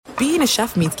being a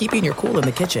chef means keeping your cool in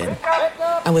the kitchen.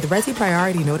 And with Resi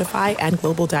Priority Notify and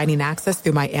Global Dining Access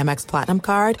through my Amex Platinum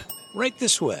card, Right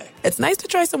this way. it's nice to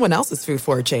try someone else's food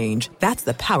for a change. That's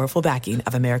the powerful backing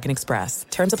of American Express.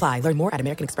 Terms apply. Learn more at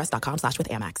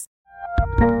americanexpress.com/withAmex.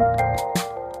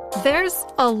 There's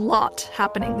a lot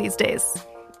happening these days.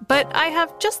 But I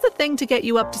have just the thing to get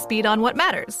you up to speed on what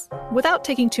matters, without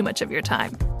taking too much of your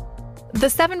time. The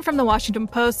 7 from the Washington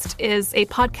Post is a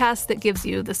podcast that gives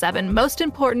you the 7 most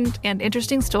important and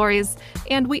interesting stories,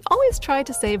 and we always try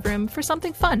to save room for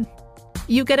something fun.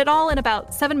 You get it all in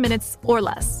about 7 minutes or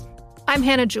less. I'm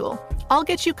Hannah Jewell. I'll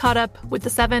get you caught up with the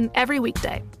 7 every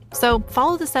weekday. So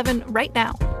follow the 7 right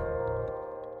now.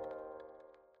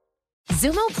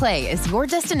 Zumo Play is your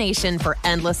destination for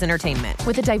endless entertainment.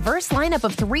 With a diverse lineup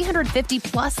of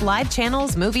 350-plus live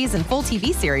channels, movies, and full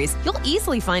TV series, you'll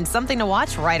easily find something to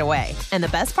watch right away. And the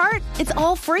best part? It's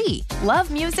all free. Love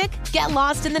music? Get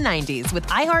lost in the 90s with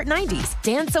iHeart 90s,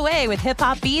 dance away with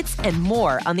hip-hop beats, and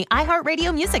more on the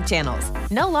iHeartRadio music channels.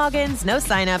 No logins, no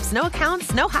signups, no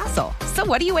accounts, no hassle. So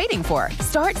what are you waiting for?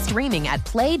 Start streaming at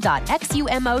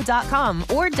play.xumo.com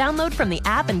or download from the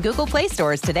app and Google Play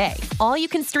stores today. All you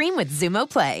can stream with Zumo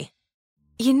Play.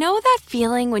 You know that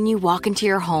feeling when you walk into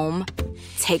your home,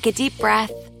 take a deep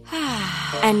breath,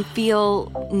 and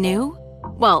feel new?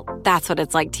 Well, that's what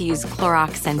it's like to use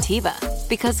Clorox Scentiva.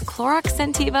 Because Clorox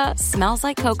Scentiva smells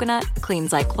like coconut,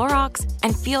 cleans like Clorox,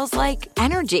 and feels like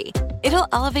energy. It'll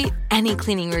elevate any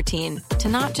cleaning routine to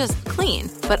not just clean,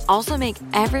 but also make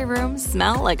every room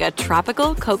smell like a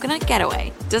tropical coconut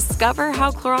getaway. Discover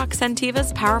how Clorox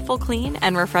Scentiva's powerful clean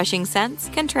and refreshing scents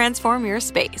can transform your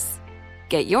space.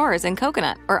 Get yours in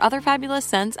coconut or other fabulous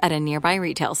scents at a nearby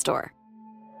retail store.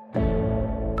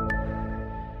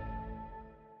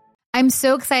 I'm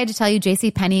so excited to tell you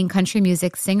JCPenney and country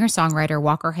music singer-songwriter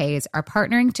Walker Hayes are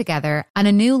partnering together on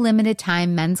a new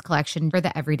limited-time men's collection for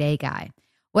the everyday guy.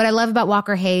 What I love about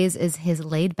Walker Hayes is his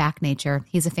laid-back nature.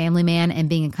 He's a family man, and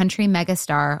being a country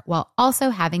megastar while also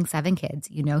having 7 kids,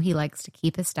 you know he likes to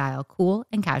keep his style cool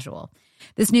and casual.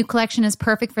 This new collection is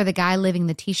perfect for the guy living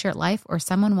the t-shirt life or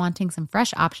someone wanting some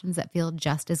fresh options that feel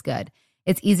just as good.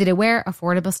 It's easy to wear,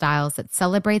 affordable styles that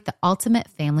celebrate the ultimate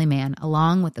family man,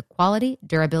 along with the quality,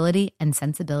 durability, and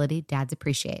sensibility dads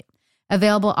appreciate.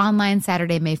 Available online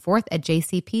Saturday, May 4th at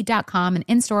jcp.com and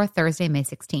in-store Thursday, May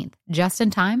 16th. Just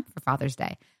in time for Father's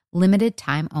Day. Limited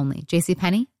time only.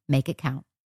 JCPenney, make it count.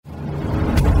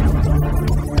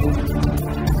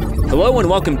 Hello and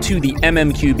welcome to the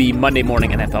MMQB Monday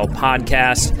Morning NFL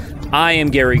Podcast. I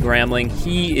am Gary Gramling.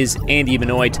 He is Andy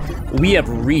Benoit. We have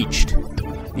reached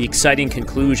the exciting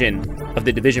conclusion of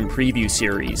the division preview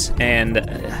series. And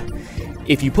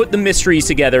if you put the mysteries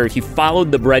together, if you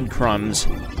followed the breadcrumbs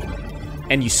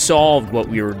and you solved what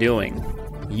we were doing,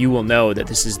 you will know that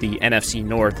this is the NFC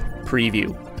North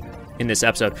preview in this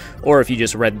episode. Or if you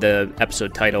just read the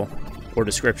episode title or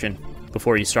description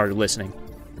before you started listening.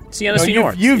 It's the NFC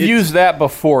North. You've used that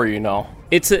before, you know.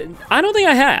 I don't think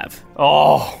I have.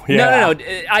 Oh, yeah. No.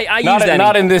 I use that.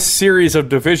 Not in this series of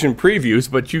division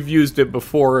previews, but you've used it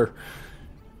before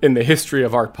in the history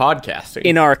of our podcasting.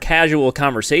 In our casual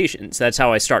conversations, that's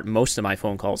how I start most of my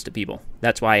phone calls to people.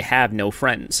 That's why I have no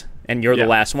friends. And you're the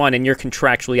last one, and you're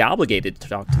contractually obligated to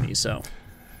talk to me, so.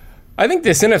 I think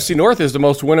this NFC North is the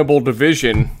most winnable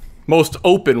division, most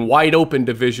open, wide open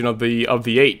division of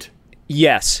the 8.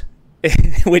 Yes.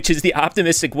 Which is the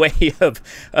optimistic way of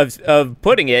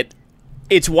putting it.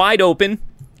 It's wide open.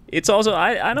 It's also,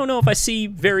 I don't know if I see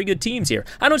very good teams here.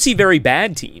 I don't see very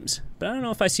bad teams, but I don't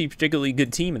know if I see a particularly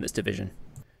good team in this division.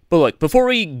 But look, before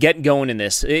we get going in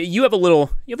this, you have a little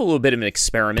bit of an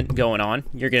experiment going on.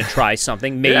 You're going to try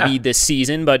something maybe this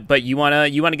season, but you want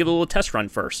to give a little test run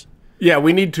first. Yeah,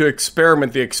 we need to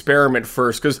experiment the experiment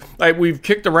first, because we've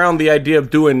kicked around the idea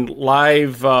of doing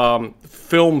live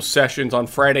film sessions on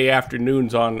Friday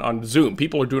afternoons on Zoom.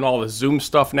 People are doing all the Zoom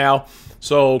stuff now.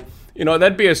 So,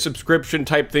 that'd be a subscription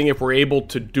type thing if we're able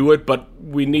to do it, but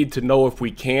we need to know if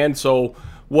we can. So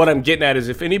what I'm getting at is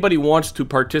if anybody wants to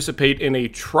participate in a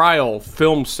trial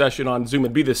film session on Zoom,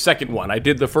 it'd be the second one. I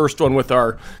did the first one with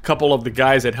our couple of the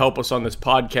guys that help us on this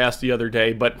podcast the other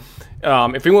day, but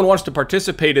if anyone wants to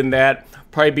participate in that,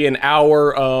 probably be an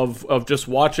hour of just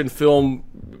watching film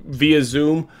via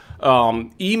Zoom.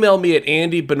 Email me at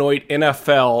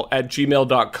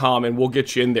andybenoitnfl@gmail.com and we'll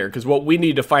get you in there, because what we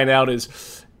need to find out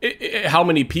is how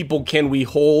many people can we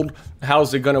hold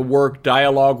How's it going to work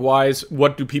dialogue-wise?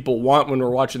 What do people want when we're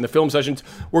watching the film sessions?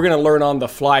 We're going to learn on the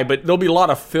fly, but there'll be a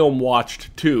lot of film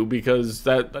watched, too, because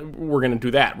we're going to do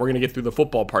that. We're going to get through the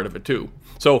football part of it, too.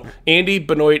 So, Andy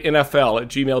Benoit NFL at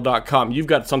gmail.com. You've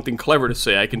got something clever to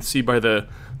say. I can see by the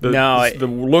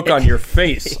look on your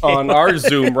face on our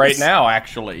Zoom right now,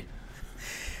 actually.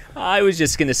 I was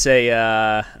just going to say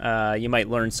you might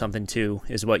learn something, too,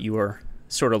 is what you were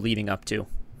sort of leading up to.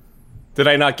 Did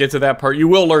I not get to that part? You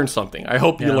will learn something. I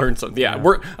hope you learn something. Yeah,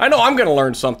 I know I'm going to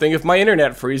learn something. If my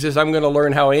internet freezes, I'm going to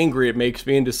learn how angry it makes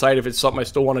me and decide if it's something I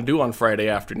still want to do on Friday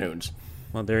afternoons.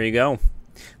 Well, there you go.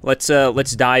 Let's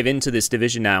dive into this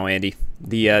division now, Andy.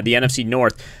 The NFC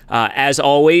North. As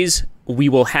always, we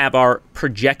will have our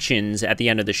projections at the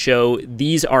end of the show.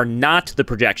 These are not the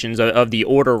projections of the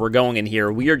order we're going in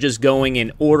here. We are just going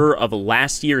in order of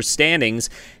last year's standings.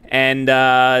 And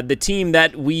the team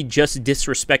that we just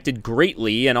disrespected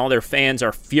greatly, and all their fans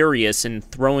are furious and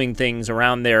throwing things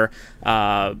around their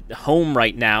home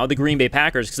right now, the Green Bay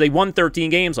Packers, because they won 13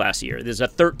 games last year. There's a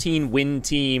 13-win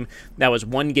team that was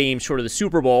one game short of the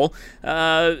Super Bowl.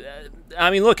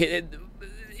 I mean, look,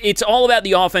 it's all about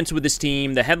the offense with this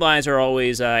team. The headlines are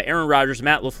always Aaron Rodgers,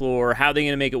 Matt LaFleur. How are they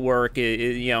going to make it work?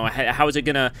 How is it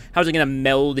going to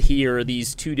meld here?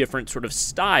 These two different sort of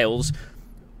styles.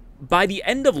 By the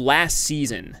end of last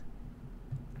season,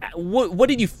 what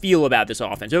did you feel about this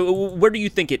offense? Where do you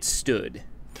think it stood?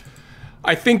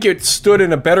 I think it stood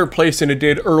in a better place than it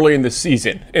did early in the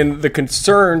season. And the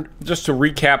concern, just to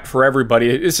recap for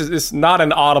everybody, this is not an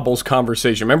audibles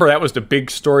conversation. Remember, that was the big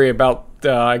story about,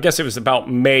 I guess it was about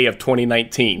May of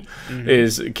 2019,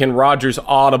 is can Rodgers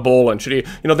audible and should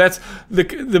he, that's the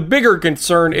bigger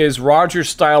concern is Rodgers'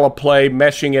 style of play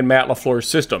meshing in Matt LaFleur's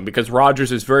system, because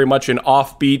Rodgers is very much an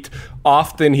offbeat,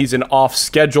 often he's an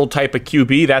off-schedule type of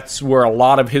QB. That's where a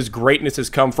lot of his greatness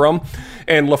has come from.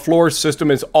 And LaFleur's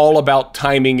system is all about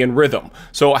timing and rhythm.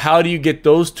 So how do you get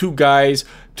those two guys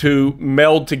to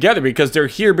meld together, because they're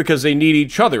here because they need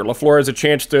each other? LaFleur has a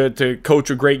chance to coach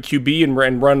a great QB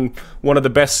and run one of the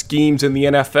best schemes in the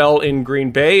NFL in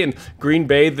Green Bay. And Green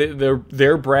Bay,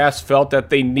 their brass felt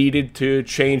that they needed to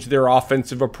change their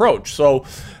offensive approach. So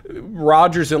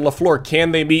Rodgers and LaFleur,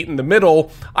 can they meet in the middle?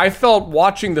 I felt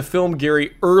watching the film,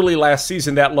 Gary, early last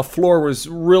season that LaFleur was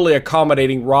really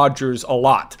accommodating Rodgers a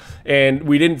lot. And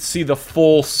we didn't see the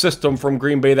full system from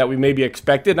Green Bay that we maybe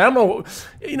expected. And I don't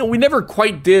know, we never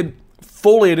quite did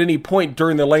fully at any point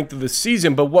during the length of the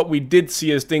season, but what we did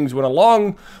see as things went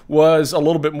along was a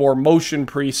little bit more motion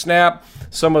pre-snap.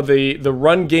 Some of the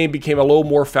run game became a little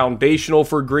more foundational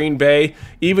for Green Bay.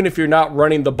 Even if you're not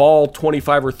running the ball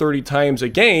 25 or 30 times a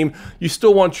game, you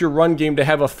still want your run game to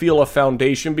have a feel of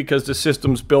foundation, because the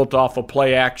system's built off of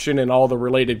play action and all the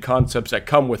related concepts that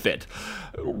come with it.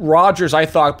 Rodgers, I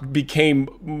thought, became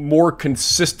more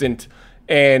consistent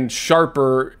and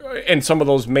sharper in some of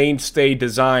those mainstay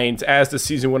designs as the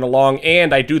season went along.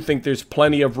 And I do think there's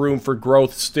plenty of room for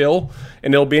growth still.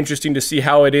 And it'll be interesting to see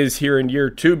how it is here in year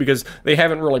two, because they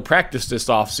haven't really practiced this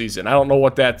offseason. I don't know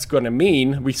what that's going to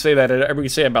mean. We say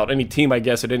about any team, I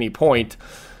guess, at any point.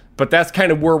 But that's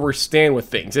kind of where we're standing with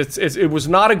things. It was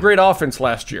not a great offense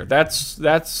last year. That's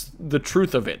the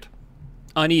truth of it.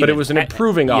 Uneven. But it was an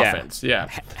improving offense. Yeah.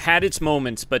 Had its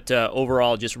moments, but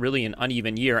overall just really an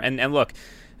uneven year. And look,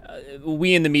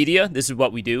 we in the media, this is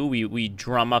what we do. We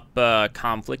drum up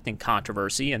conflict and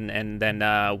controversy, and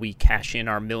then we cash in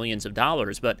our millions of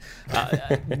dollars. But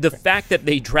the fact that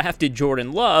they drafted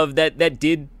Jordan Love,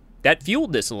 that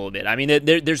fueled this a little bit. I mean,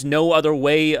 there's no other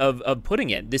way of putting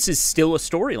it. This is still a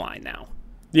storyline now.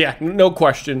 Yeah, no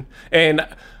question. And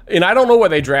I don't know why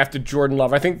they drafted Jordan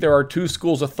Love. I think there are two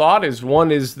schools of thought.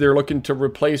 One is they're looking to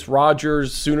replace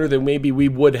Rodgers sooner than maybe we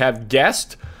would have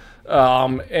guessed.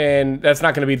 And that's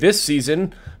not going to be this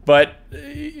season. But,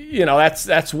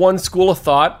 that's one school of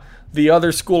thought. The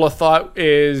other school of thought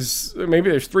is, maybe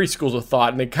there's three schools of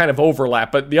thought, and they kind of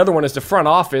overlap. But the other one is the front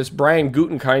office. Brian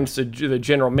Gutekunst, the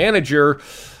general manager,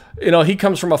 he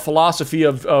comes from a philosophy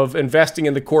of investing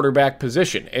in the quarterback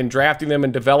position and drafting them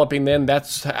and developing them.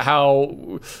 That's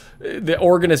how the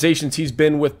organizations he's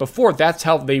been with before, that's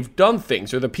how they've done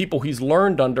things, or the people he's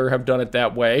learned under have done it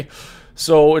that way.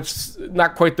 So it's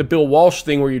not quite the Bill Walsh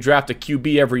thing where you draft a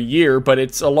QB every year, but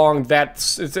it's along that,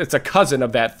 it's a cousin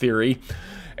of that theory.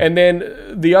 And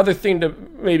then the other thing to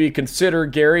maybe consider,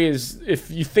 Gary, is if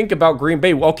you think about Green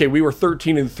Bay, okay, we were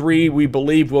 13-3. We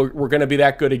believe we're going to be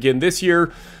that good again this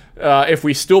year. If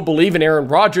we still believe in Aaron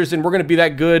Rodgers, then we're going to be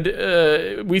that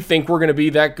good. We think we're going to be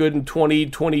that good in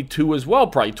 2022 as well,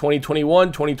 probably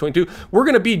 2021, 2022. We're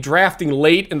going to be drafting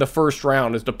late in the first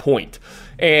round is the point.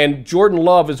 And Jordan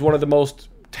Love is one of the most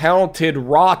talented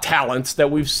raw talents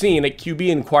that we've seen at QB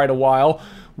in quite a while.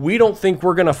 We don't think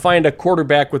we're going to find a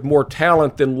quarterback with more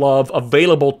talent than Love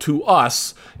available to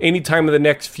us anytime in the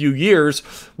next few years.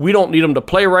 We don't need him to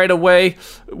play right away.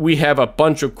 We have a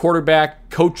bunch of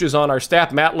quarterback coaches on our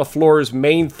staff. Matt LaFleur's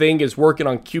main thing is working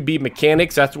on QB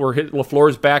mechanics. That's where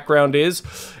LaFleur's background is,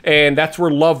 and that's where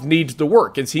Love needs to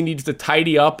work, is he needs to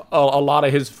tidy up a lot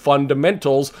of his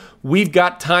fundamentals. We've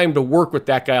got time to work with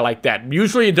that guy like that.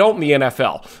 Usually you don't in the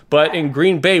NFL, but in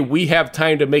Green Bay, we have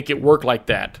time to make it work like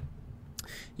that.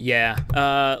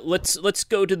 Yeah, let's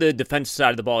go to the defensive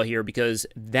side of the ball here, because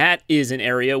that is an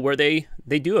area where they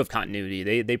do have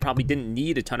continuity. They probably didn't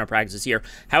need a ton of practice here.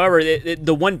 However,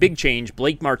 the one big change,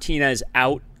 Blake Martinez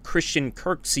out, Christian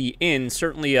Kirksey in,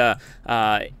 certainly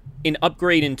an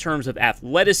upgrade in terms of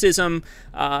athleticism.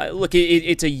 Look,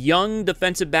 it's a young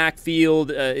defensive backfield.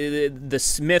 The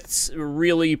Smiths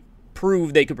really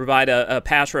proved they could provide a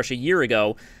pass rush a year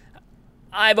ago.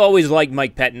 I've always liked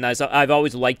Mike Pettin. I've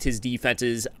always liked his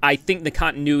defenses. I think the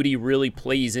continuity really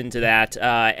plays into that.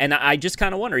 And I just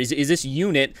kind of wonder, is this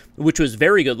unit, which was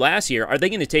very good last year, are they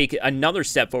going to take another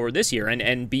step forward this year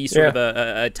and be sort of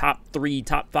a top 3,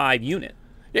 top 5 unit?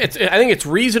 I think it's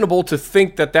reasonable to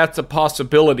think that that's a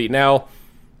possibility. Now,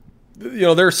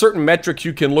 there are certain metrics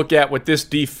you can look at with this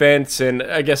defense, and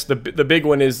I guess the big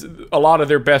one is a lot of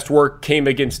their best work came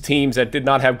against teams that did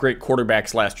not have great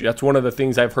quarterbacks last year. That's one of the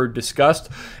things I've heard discussed,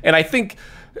 and I think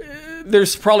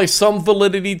there's probably some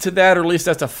validity to that, or at least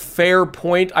that's a fair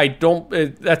point.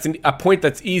 That's a point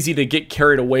that's easy to get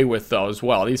carried away with, though, as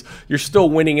well. You're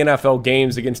still winning NFL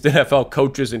games against NFL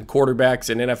coaches and quarterbacks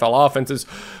and NFL offenses,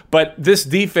 but this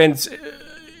defense,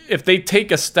 if they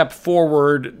take a step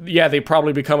forward, they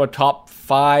probably become a top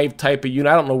 5 type of unit.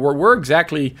 I don't know where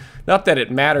exactly, not that it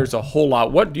matters a whole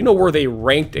lot. Do you know where they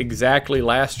ranked exactly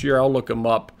last year? I'll look them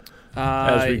up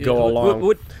as we go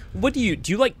along. What do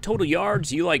you like total yards?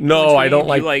 Do you like No, I don't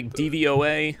like. Do you like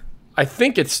DVOA? I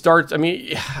think it starts,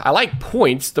 I like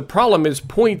points. The problem is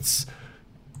points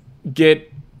get,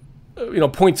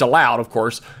 points allowed, of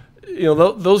course.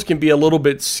 Those can be a little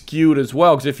bit skewed as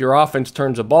well, because if your offense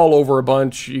turns the ball over a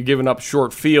bunch, you're giving up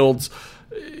short fields.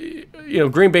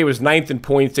 Green Bay was 9th in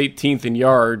points, 18th in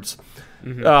yards.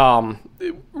 Mm-hmm.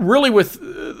 Really with,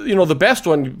 the best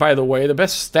one, by the way, the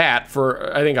best stat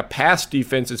for, I think, a pass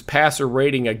defense is passer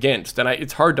rating against, and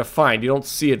it's hard to find. You don't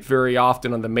see it very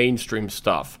often on the mainstream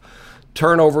stuff.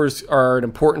 Turnovers are an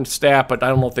important stat, but I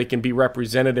don't know if they can be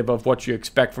representative of what you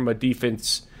expect from a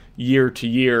defense year to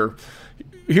year.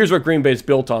 Here's what Green Bay's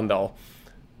built on, though.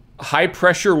 High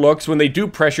pressure looks. When they do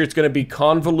pressure, it's going to be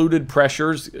convoluted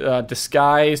pressures,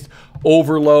 disguised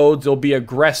overloads. They'll be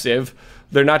aggressive.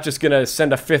 They're not just going to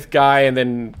send a 5th guy and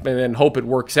then hope it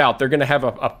works out. They're going to have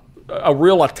a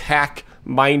real attack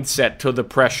mindset to the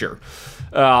pressure.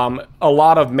 A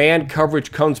lot of man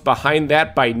coverage comes behind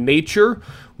that by nature.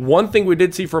 One thing we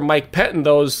did see from Mike Pettin,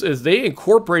 though, is they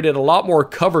incorporated a lot more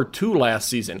cover 2 last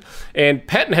season. And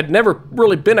Pettin had never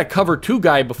really been a cover 2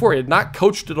 guy before. He had not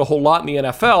coached it a whole lot in the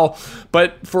NFL,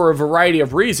 but for a variety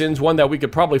of reasons, one that we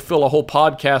could probably fill a whole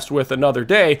podcast with another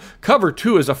day, cover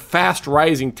 2 is a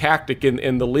fast-rising tactic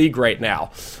in the league right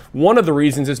now. One of the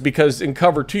reasons is because in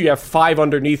cover 2, you have 5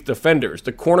 underneath defenders.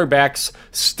 The cornerbacks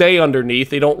stay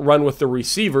underneath. They don't run with the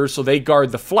receivers, so they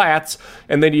guard the flats.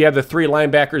 And then you have the 3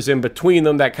 linebackers in between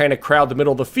them that kind of crowd the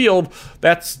middle of the field.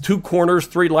 That's 2 corners,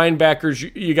 3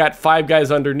 linebackers. You got 5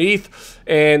 guys underneath.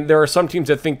 And there are some teams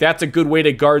that think that's a good way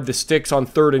to guard the sticks on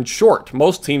 3rd and short.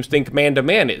 Most teams think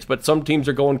man-to-man is, but some teams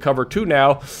are going cover 2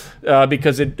 now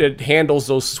because it handles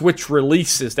those switch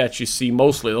releases that you see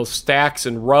mostly, those stacks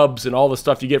and rubs and all the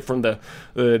stuff you get from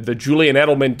the Julian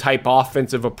Edelman type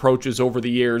offensive approaches over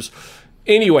the years.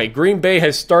 Anyway, Green Bay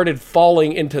has started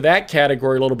falling into that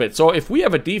category a little bit. So if we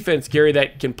have a defense, Gary,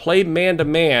 that can play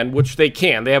man-to-man, which they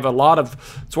can, they have a lot of,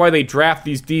 that's why they draft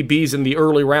these DBs in the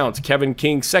early rounds. Kevin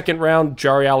King, 2nd round,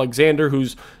 Jari Alexander,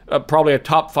 who's probably a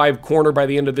top 5 corner by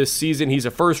the end of this season. He's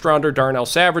a 1st rounder. Darnell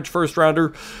Savage, 1st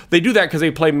rounder. They do that because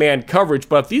they play man coverage,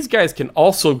 but if these guys can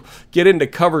also get into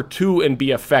cover 2 and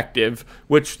be effective,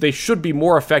 which they should be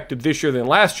more effective this year than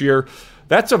last year,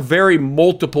 that's a very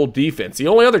multiple defense. The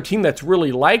only other team that's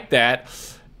really like that,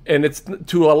 and it's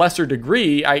to a lesser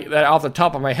degree, off the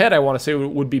top of my head, I want to say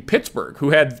would be Pittsburgh,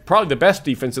 who had probably the best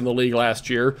defense in the league last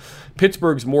year.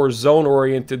 Pittsburgh's more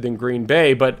zone-oriented than Green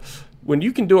Bay, but when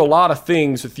you can do a lot of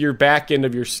things with your back end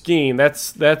of your scheme,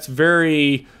 that's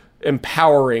very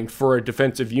empowering for a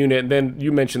defensive unit. And then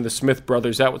you mentioned the Smith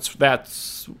brothers.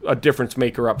 That's a difference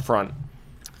maker up front.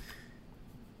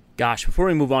 Gosh, before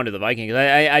we move on to the Vikings,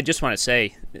 I just want to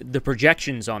say the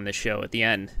projections on this show at the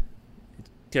end,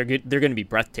 they're going to be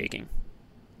breathtaking.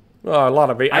 A lot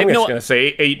of 8. I'm just going to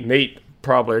say 8-8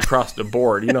 probably across the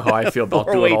board. You know how I feel about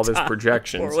doing all these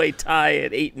projections. 4-way tie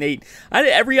at 8-8.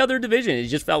 Every other division, it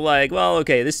just felt like, well,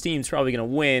 okay, this team's probably going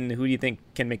to win. Who do you think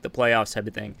can make the playoffs type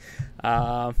of thing?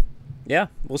 Yeah,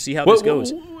 we'll see how this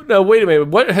goes. No, wait a minute.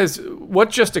 What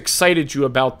just excited you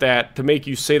about that to make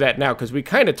you say that now? Because we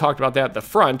kind of talked about that at the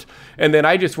front, and then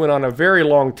I just went on a very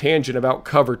long tangent about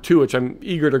cover 2, which I'm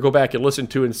eager to go back and listen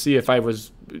to and see if I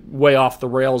was way off the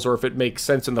rails or if it makes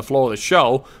sense in the flow of the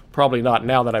show. Probably not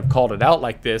now that I've called it out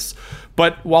like this.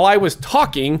 But while I was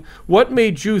talking, what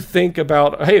made you think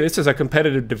about, hey, this is a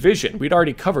competitive division? We'd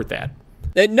already covered that.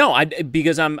 No,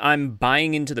 because I'm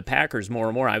buying into the Packers more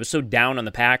and more. I was so down on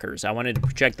the Packers. I wanted to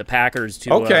project the Packers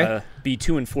to be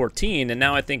 2-14, and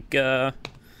now I think they're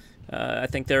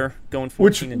going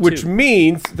 14-2. Which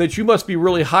means that you must be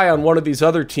really high on one of these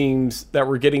other teams that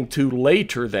we're getting to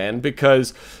later then,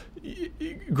 because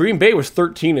Green Bay was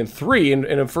 13-3 and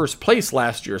in first place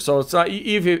last year. So it's not,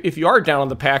 if you are down on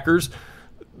the Packers,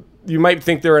 you might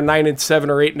think they're a 9-7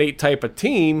 or 8-8 type of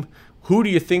team. Who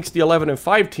do you think's the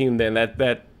 11-5 team then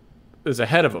that is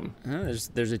ahead of them?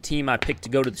 There's a team I picked to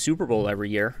go to the Super Bowl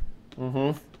every year.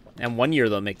 Mm-hmm. And one year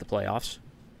they'll make the playoffs.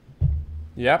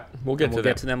 Yep, we'll get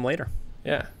to them later.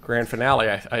 Yeah, grand finale,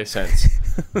 I sense.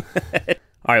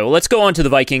 All right, well, let's go on to the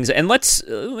Vikings, and let's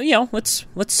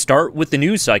start with the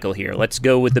news cycle here. Let's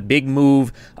go with the big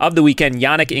move of the weekend.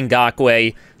 Yannick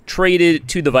Ngakoue traded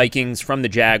to the Vikings from the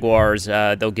Jaguars.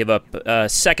 They'll give up a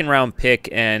second-round pick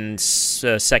and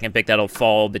a second pick that'll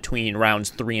fall between rounds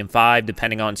 3 and 5,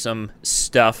 depending on some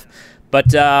stuff.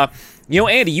 But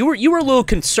Andy, you were a little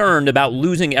concerned about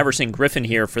losing Everson Griffin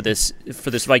here for this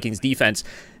Vikings defense.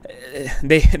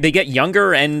 They get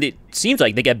younger, and it seems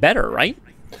like they get better, right?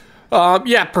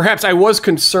 Yeah, perhaps I was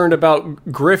concerned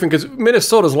about Griffin because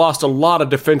Minnesota's lost a lot of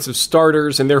defensive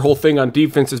starters, and their whole thing on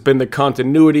defense has been the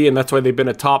continuity, and that's why they've been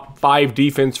a top 5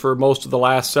 defense for most of the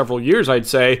last several years, I'd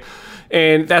say.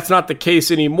 And that's not the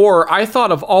case anymore. I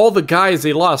thought of all the guys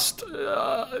they lost,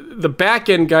 the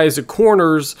back-end guys, the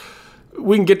corners,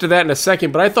 we can get to that in a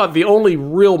second, but I thought the only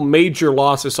real major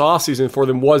loss this offseason for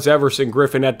them was Everson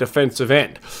Griffin at defensive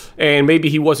end. And maybe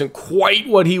he wasn't quite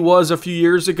what he was a few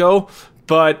years ago,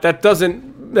 but that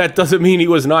doesn't mean he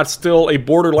was not still a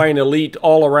borderline elite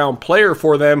all-around player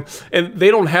for them. And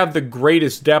they don't have the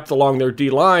greatest depth along their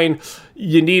D-line.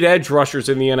 You need edge rushers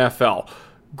in the NFL.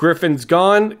 Griffin's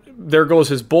gone. There goes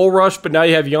his bull rush, but now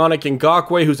you have Yannick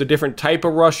Ngakoue, who's a different type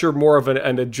of rusher, more of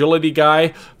an agility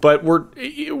guy. But we're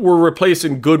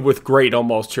replacing good with great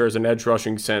almost here as an edge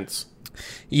rushing sense.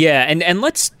 Yeah, and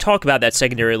let's talk about that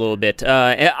secondary a little bit.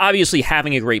 Obviously,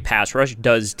 having a great pass rush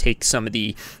does take some of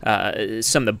the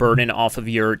burden off of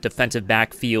your defensive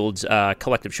backfield's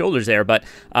collective shoulders there. But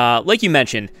like you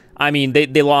mentioned, I mean,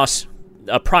 they lost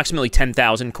approximately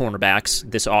 10,000 cornerbacks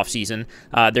this offseason.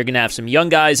 They're going to have some young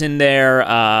guys in there.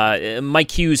 Mike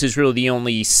Hughes is really the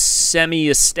only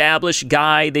semi-established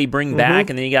guy they bring back,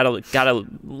 and then you got a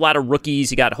lot of rookies.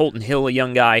 You got Holton Hill, a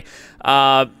young guy.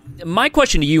 My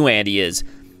question to you, Andy, is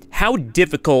how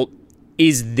difficult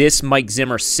is this Mike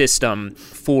Zimmer system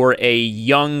for a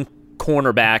young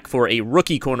cornerback, for a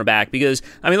rookie cornerback? Because,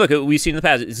 I mean, look, we've seen in the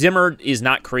past, Zimmer is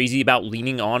not crazy about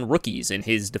leaning on rookies in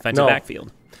his defensive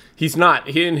backfield. He's not.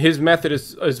 His method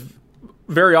is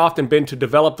very often been to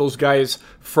develop those guys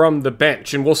from the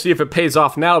bench. And we'll see if it pays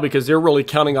off now because they're really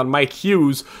counting on Mike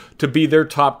Hughes to be their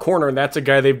top corner, and that's a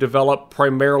guy they've developed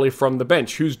primarily from the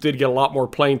bench. Hughes did get a lot more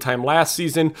playing time last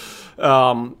season.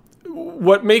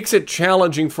 What makes it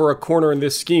challenging for a corner in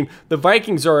this scheme, the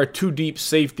Vikings are a too-deep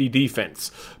safety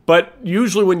defense. But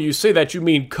usually when you say that, you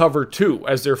mean cover 2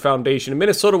 as their foundation. And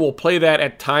Minnesota will play that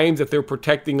at times if they're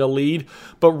protecting a lead,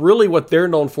 but really what they're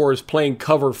known for is playing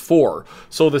cover 4.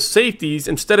 So the safeties,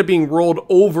 instead of being rolled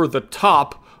over the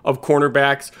top of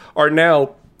cornerbacks, are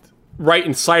now right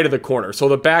inside of the corner. So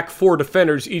the back 4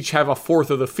 defenders each have a fourth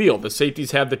of the field. The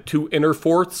safeties have the 2 inner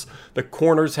fourths. The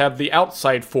corners have the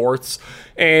outside fourths.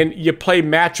 And you play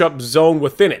matchup zone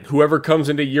within it. Whoever comes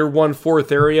into your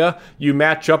 1/4 area, you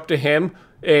match up to him.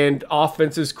 And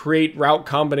offenses create route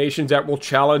combinations that will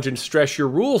challenge and stress your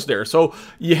rules there. So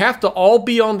you have to all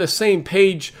be on the same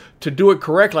page to do it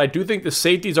correctly. I do think the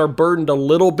safeties are burdened a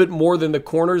little bit more than the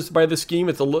corners by the scheme.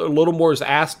 It's a little more is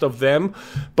asked of them.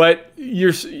 But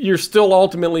you're still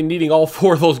ultimately needing all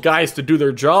 4 of those guys to do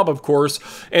their job, of course.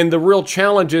 And the real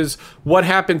challenge is what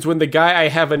happens when the guy I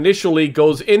have initially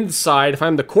goes inside. If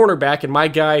I'm the cornerback and my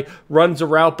guy runs a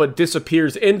route but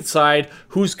disappears inside,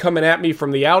 who's coming at me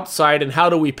from the outside and how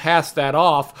do we pass that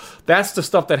off? That's the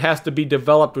stuff that has to be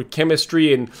developed with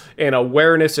chemistry and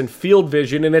awareness and field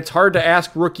vision. And it's hard to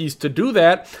ask rookies rookies to do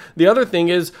that. The other thing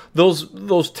is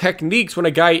those techniques, when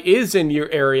a guy is in your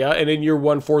area and in your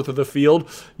 1/4 of the field,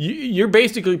 you're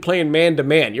basically playing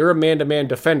man-to-man. You're a man-to-man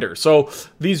defender. So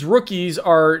these rookies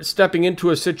are stepping into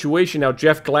a situation now.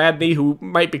 Jeff Gladney, who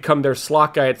might become their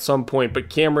slot guy at some point, but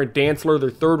Cameron Dantzler, their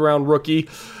 3rd-round rookie,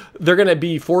 they're going to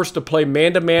be forced to play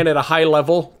man-to-man at a high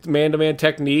level, man-to-man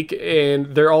technique,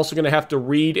 and they're also going to have to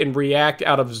read and react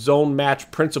out of zone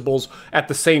match principles at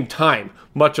the same time,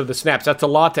 much of the snaps. That's a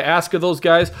lot to ask of those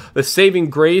guys. The saving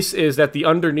grace is that the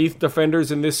underneath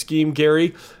defenders in this scheme,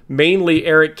 Gary, mainly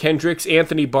Eric Kendricks,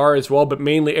 Anthony Barr as well, but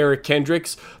mainly Eric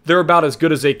Kendricks, they're about as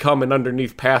good as they come in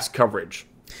underneath pass coverage.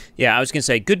 Yeah, I was going to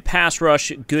say good pass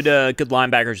rush, good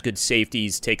linebackers, good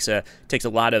safeties takes a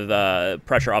lot of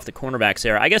pressure off the cornerbacks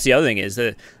there. I guess the other thing is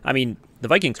that, the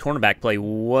Vikings cornerback play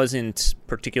wasn't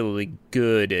particularly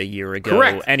good a year ago.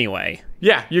 Correct. Anyway.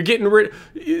 Yeah, you're getting rid.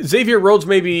 Xavier Rhodes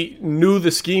maybe knew the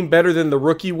scheme better than the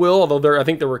rookie will, although I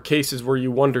think there were cases where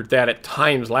you wondered that at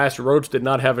times. Last year, Rhodes did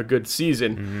not have a good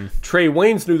season. Mm-hmm. Trey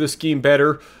Waynes knew the scheme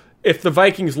better. If the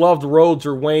Vikings loved Rhodes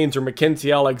or Waynes or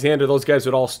Mackenzie Alexander, those guys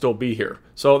would all still be here.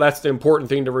 So that's the important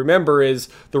thing to remember, is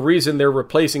the reason they're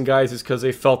replacing guys is because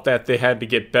they felt that they had to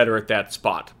get better at that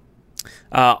spot.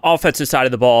 Offensive side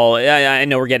of the ball, I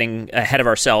know we're getting ahead of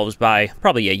ourselves by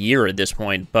probably a year at this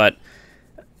point, but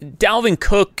Dalvin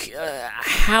Cook,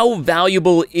 how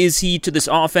valuable is he to this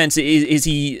offense? Is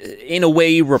he in a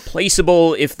way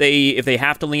replaceable if they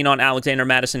have to lean on Alexander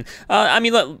Mattison?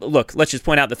 Look, let's just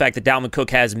point out the fact that Dalvin Cook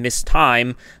has missed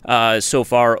time so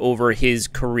far over his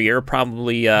career.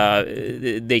 Probably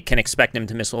they can expect him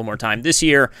to miss a little more time this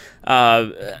year.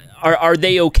 Are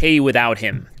they okay without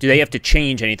him? Do they have to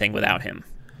change anything without him?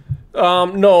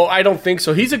 No, I don't think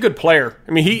so. He's a good player.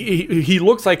 I mean, he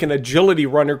looks like an agility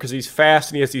runner because he's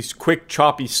fast and he has these quick,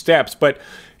 choppy steps, but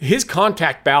his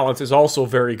contact balance is also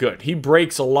very good. He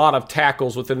breaks a lot of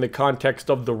tackles within the context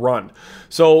of the run.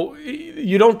 So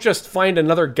you don't just find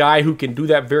another guy who can do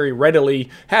that very readily.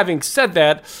 Having said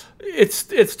that,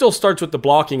 it still starts with the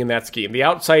blocking in that scheme. The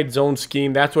outside zone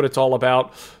scheme, that's what it's all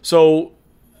about. So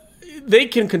they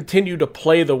can continue to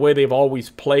play the way they've always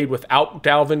played without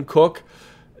Dalvin Cook.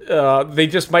 They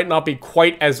just might not be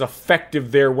quite as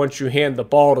effective there once you hand the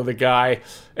ball to the guy,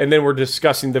 and then we're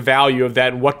discussing the value of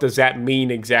that and what does that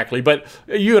mean exactly. But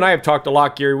you and I have talked a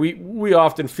lot, Gary. We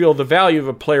often feel the value of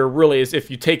a player really is if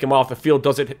you take him off the field,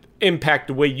 does it impact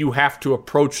the way you have to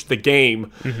approach the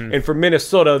game? Mm-hmm. And for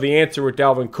Minnesota, the answer with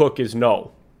Dalvin Cook is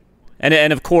no.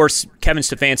 And of course, Kevin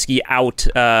Stefanski out,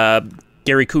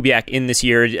 Gary Kubiak in this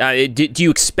year. Do you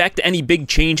expect any big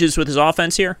changes with his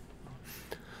offense here?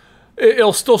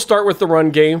 It'll still start with the run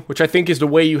game, which I think is the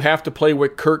way you have to play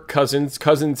with Kirk Cousins.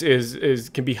 Cousins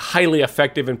can be highly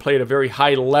effective and play at a very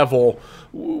high level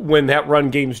when that run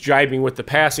game's jibing with the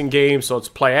passing game. So it's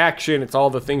play action. It's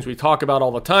all the things we talk about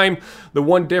all the time. The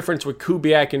one difference with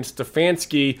Kubiak and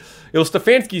Stefanski,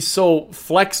 Stefanski's so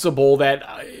flexible that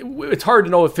it's hard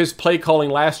to know if his play calling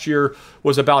last year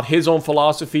was about his own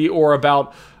philosophy or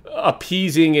about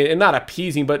appeasing, and not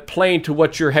appeasing, but playing to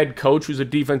what your head coach, who's a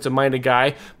defensive-minded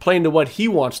guy, playing to what he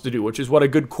wants to do, which is what a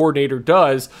good coordinator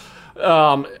does.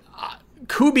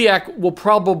 Kubiak will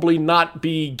probably not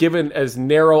be given as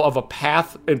narrow of a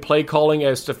path in play calling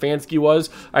as Stefanski was.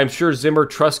 I'm sure Zimmer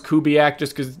trusts Kubiak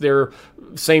just because they're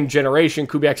same generation.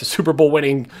 Kubiak's a Super Bowl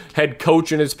winning head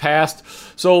coach in his past.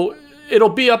 So it'll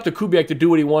be up to Kubiak to do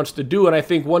what he wants to do, and I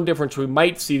think one difference we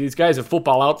might see, these guys at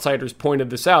Football Outsiders pointed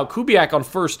this out, Kubiak on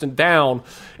first and down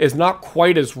is not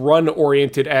quite as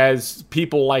run-oriented as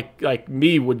people like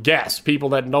me would guess. People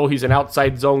that know he's an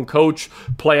outside zone coach,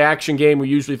 play-action game, we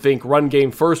usually think run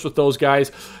game first with those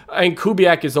guys. I think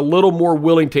Kubiak is a little more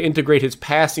willing to integrate his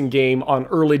passing game on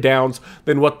early downs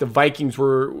than what the Vikings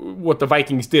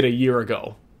did a year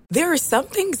ago. There are some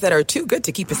things that are too good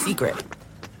to keep a secret.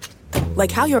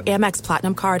 Like how your Amex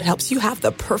Platinum card helps you have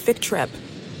the perfect trip.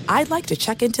 I'd like to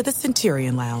check into the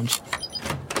Centurion Lounge.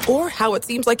 Or how it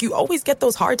seems like you always get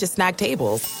those hard-to-snag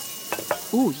tables.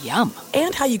 Ooh, yum.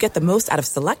 And how you get the most out of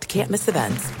select can't-miss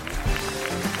events.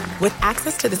 With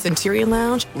access to the Centurion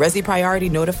Lounge, Resi Priority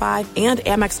Notified, and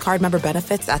Amex card member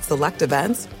benefits at select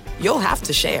events, you'll have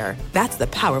to share. That's the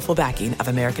powerful backing of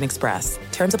American Express.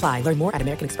 Terms apply. Learn more at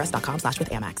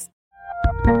americanexpress.com/withAmex.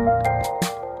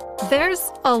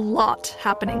 There's a lot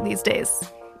happening these days,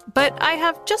 but I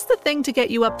have just the thing to get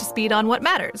you up to speed on what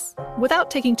matters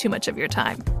without taking too much of your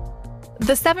time.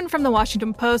 The 7 from the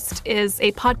Washington Post is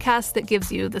a podcast that gives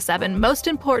you the 7 most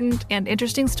important and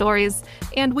interesting stories,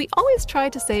 and we always try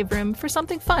to save room for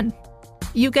something fun.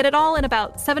 You get it all in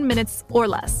about 7 minutes or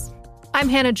less. I'm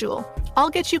Hannah Jewell. I'll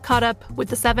get you caught up with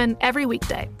the 7 every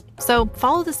weekday. So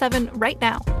follow the 7 right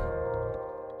now.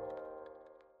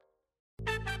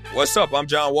 What's up? I'm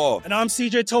John Wall. And I'm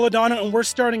CJ Toledano, and we're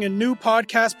starting a new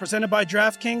podcast presented by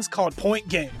DraftKings called Point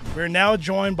Game. We're now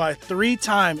joined by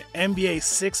 3-time NBA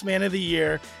Sixth Man of the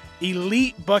Year,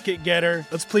 elite bucket getter.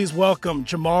 Let's please welcome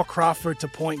Jamal Crawford to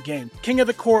Point Game. King of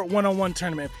the Court one-on-one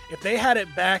tournament. If they had it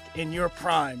back in your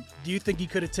prime, do you think you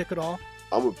could have took it all?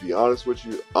 I'm going to be honest with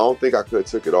you. I don't think I could have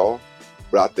took it all,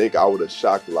 but I think I would have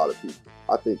shocked a lot of people.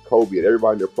 I think Kobe and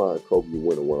everybody in their prime, Kobe would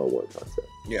win a one-on-one contest.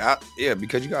 Yeah,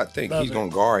 because you got to think, he's going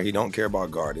to guard. He don't care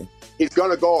about guarding. He's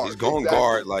going to guard. He's going to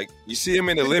guard. Like, you see him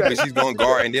in the Olympics, he's going to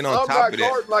guard. And then on top of that. I'm not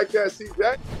guarding like that,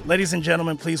 CJ. Ladies and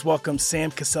gentlemen, please welcome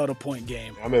Sam Cassell to Point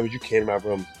Game. I remember you came out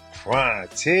from prime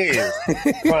 10.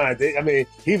 I mean,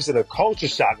 he was in a culture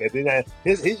shock. And then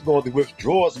he's going through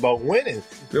withdrawals about winning.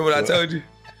 Remember what I told you?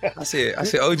 I said,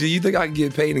 OG, you think I can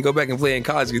get paid and go back and play in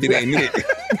college because it ain't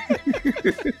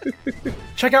it?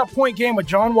 Check out Point Game with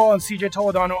John Wall and CJ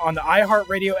Toledano on the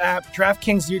iHeartRadio app,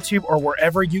 DraftKings YouTube, or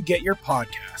wherever you get your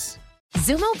podcasts.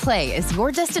 Xumo Play is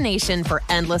your destination for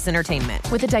endless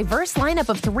entertainment. With a diverse lineup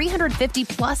of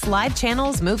 350-plus live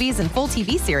channels, movies, and full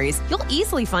TV series, you'll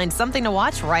easily find something to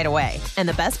watch right away. And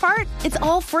the best part? It's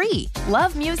all free.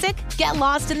 Love music? Get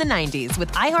lost in the 90s with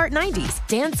iHeart 90s,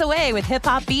 dance away with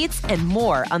hip-hop beats, and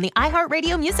more on the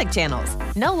iHeartRadio music channels.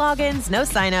 No logins, no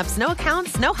signups, no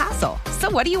accounts, no hassle. So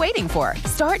what are you waiting for?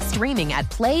 Start streaming at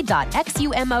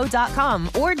play.xumo.com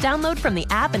or download from the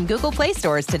app and Google Play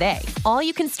stores today. All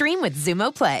you can stream with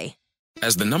Xumo Play.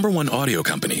 As the #1 audio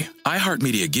company,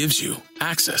 iHeartMedia gives you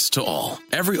access to all.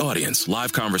 Every audience,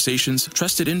 live conversations,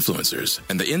 trusted influencers,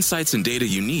 and the insights and data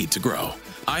you need to grow.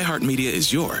 iHeartMedia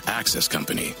is your access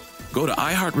company. Go to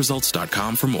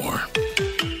iHeartResults.com for more.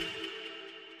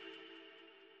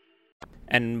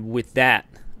 And with that,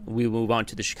 we move on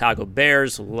to the Chicago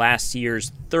Bears, last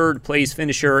year's third-place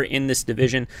finisher in this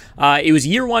division. It was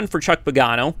year one for Chuck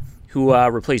Pagano, who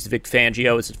replaced Vic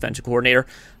Fangio as defensive coordinator.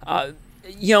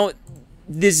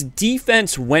 This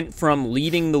defense went from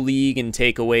leading the league in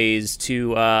takeaways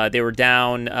to they were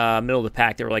down middle of the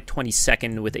pack. They were like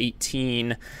 22nd with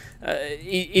 18.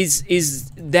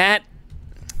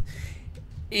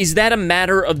 Is that a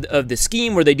matter of the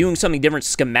scheme? Were they doing something different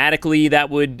schematically that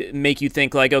would make you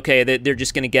think like, okay, they're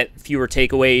just going to get fewer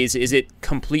takeaways? Is it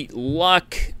complete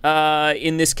luck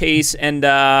in this case? And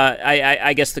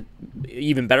I guess the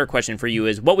even better question for you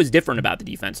is, what was different about the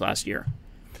defense last year?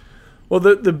 Well,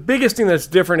 the biggest thing that's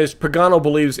different is Pagano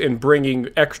believes in bringing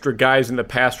extra guys in the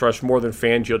pass rush more than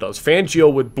Fangio does.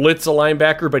 Fangio would blitz a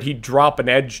linebacker, but he'd drop an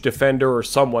edge defender or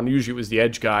someone, usually it was the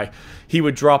edge guy. He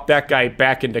would drop that guy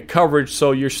back into coverage,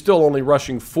 so you're still only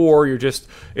rushing 4.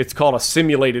 It's called a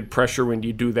simulated pressure when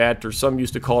you do that, or some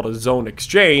used to call it a zone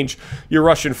exchange. You're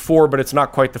rushing 4, but it's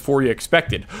not quite the 4 you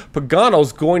expected.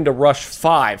 Pagano's going to rush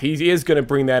 5. He is going to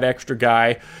bring that extra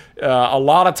guy. A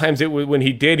lot of times when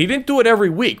he didn't do it every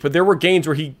week, but there were games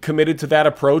where he committed to that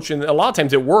approach, and a lot of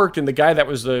times it worked, and the guy that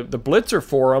was the blitzer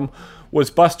for him was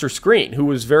Buster Screen, who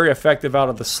was very effective out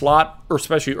of the slot, or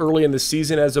especially early in the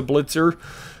season as a blitzer.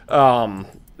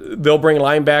 They'll bring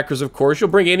linebackers, of course. You'll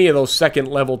bring any of those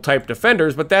second-level type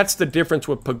defenders, but that's the difference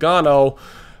with Pagano.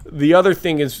 The other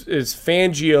thing is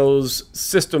Fangio's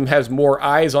system has more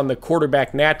eyes on the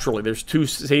quarterback naturally. There's 2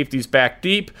 safeties back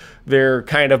deep. They're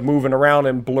kind of moving around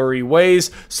in blurry ways.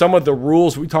 Some of the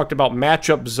rules, we talked about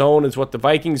matchup zone is what the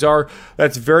Vikings are.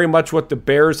 That's very much what the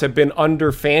Bears have been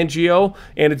under Fangio,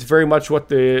 and it's very much what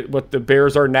the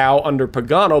Bears are now under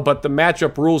Pagano, but the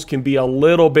matchup rules can be a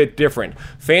little bit different.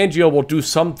 Fangio will do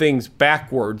some things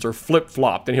backwards or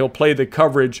flip-flopped, and he'll play the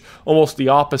coverage almost the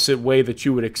opposite way that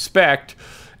you would expect.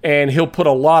 And he'll put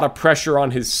a lot of pressure on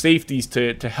his safeties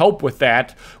to help with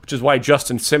that, which is why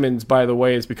Justin Simmons, by the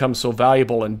way, has become so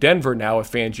valuable in Denver now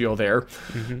with Fangio there.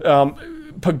 Mm-hmm.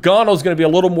 Pagano's going to be a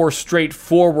little more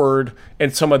straightforward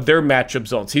in some of their matchup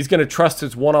zones. He's going to trust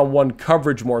his one-on-one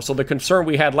coverage more. So the concern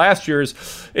we had last year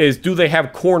is do they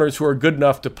have corners who are good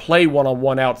enough to play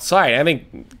one-on-one outside? I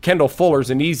think Kendall Fuller's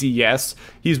an easy yes.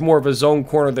 He's more of a zone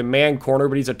corner than man corner,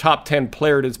 but he's a top 10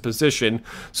 player at his position.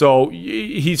 So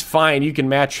he's fine. You can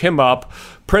match him up.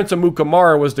 Prince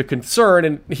Amukamara was the concern,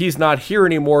 and he's not here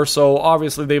anymore, so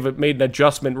obviously they've made an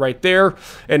adjustment right there.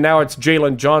 And now it's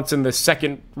Jalen Johnson, the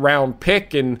second-round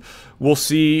pick, and we'll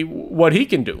see what he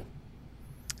can do.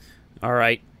 All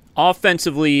right.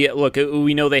 Offensively, look,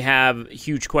 we know they have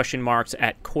huge question marks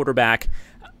at quarterback.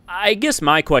 I guess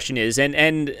my question is,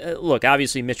 and look,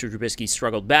 obviously Mr. Trubisky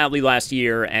struggled badly last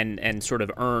year and sort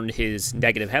of earned his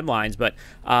negative headlines, but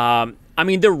I'm I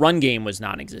mean, their run game was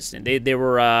non-existent. They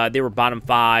were bottom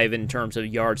 5 in terms of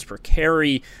yards per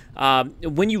carry.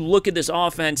 When you look at this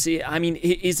offense, I mean,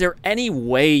 is there any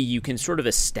way you can sort of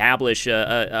establish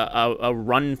a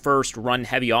run-first,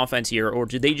 run-heavy offense here, or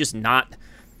do they just not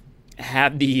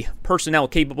have the personnel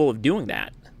capable of doing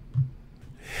that?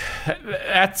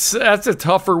 That's a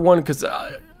tougher one because,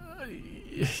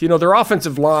 their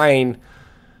offensive line,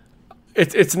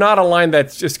 it's not a line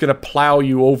that's just going to plow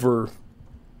you over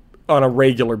on a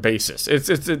regular basis. It's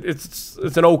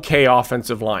an okay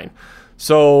offensive line.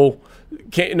 So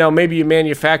now maybe you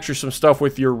manufacture some stuff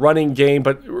with your running game,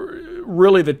 but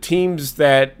really the teams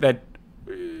that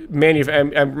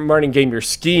running game, your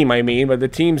scheme, but the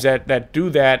teams that do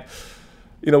that,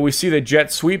 we see the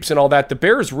jet sweeps and all that. The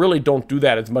Bears really don't do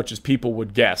that as much as people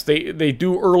would guess. They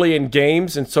do early in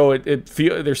games, and so their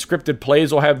scripted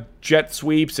plays will have jet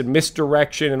sweeps and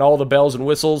misdirection and all the bells and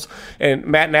whistles. And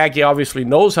Matt Nagy obviously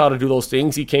knows how to do those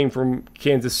things. He came from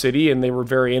Kansas City, and they were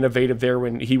very innovative there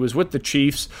when he was with the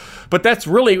Chiefs. But that's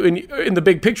really, in the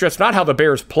big picture, that's not how the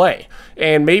Bears play.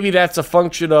 And maybe that's a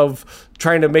function of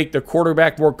trying to make the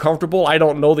quarterback more comfortable. I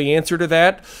don't know the answer to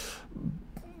that.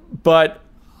 But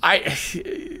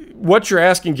what you're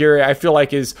asking, Gary, I feel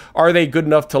like is, are they good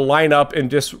enough to line up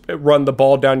and just run the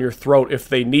ball down your throat if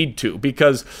they need to?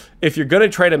 Because if you're going to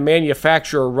try to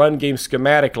manufacture a run game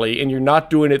schematically and you're not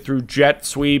doing it through jet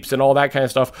sweeps and all that kind of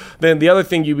stuff, then the other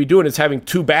thing you'd be doing is having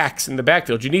two backs in the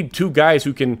backfield. You need two guys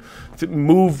who can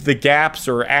move the gaps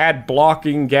or add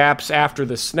blocking gaps after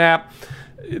the snap.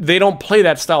 They don't play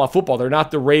that style of football. They're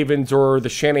not the Ravens or the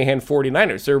Shanahan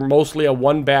 49ers. They're mostly a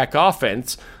one-back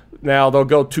offense. Now, they'll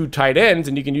go two tight ends,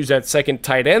 and you can use that second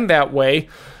tight end that way.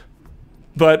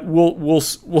 But we'll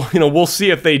see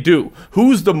if they do.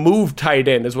 Who's the move tight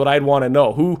end is what I'd want to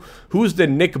know. Who's the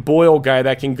Nick Boyle guy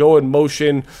that can go in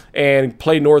motion and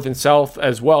play north and south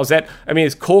as well? Is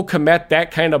Cole Kmet that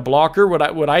kind of blocker?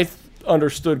 What I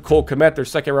understood Cole Kmet, their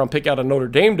second-round pick out of Notre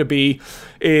Dame, to be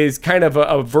is kind of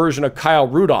a version of Kyle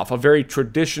Rudolph, a very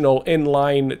traditional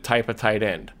inline type of tight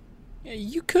end. Yeah,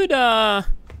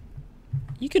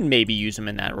 you could maybe use him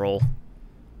in that role.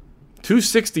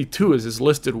 262 is his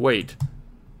listed weight.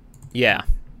 Yeah.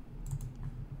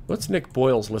 What's Nick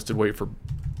Boyle's listed weight for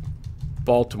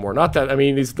Baltimore? Not that,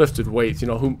 he's listed weights.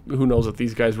 Who knows if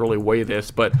these guys really weigh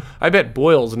this, but I bet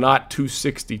Boyle's not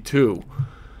 262.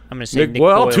 I'm going to say Nick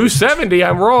Boyle. Boyle. 270,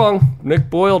 I'm wrong.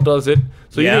 Nick Boyle does it.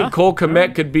 So yeah? You think Cole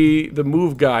Kmet could be the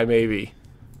move guy, maybe?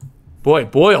 Boy,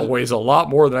 Boyle weighs a lot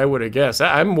more than I would have guessed.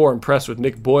 I'm more impressed with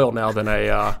Nick Boyle now than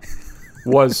I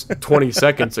was 20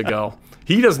 seconds ago.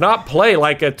 He does not play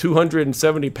like a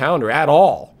 270-pounder at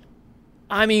all.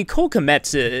 Cole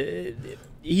Kmet's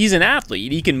he's an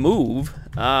athlete. He can move.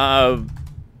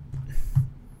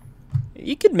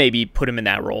 You could maybe put him in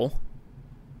that role.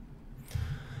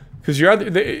 Because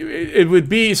it would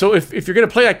be, so if you're going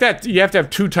to play like that, you have to have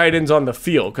two tight ends on the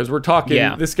field. Because we're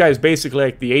talking, This guy's basically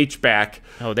like the H-back.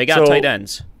 Oh, they got tight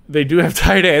ends. They do have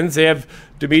tight ends. They have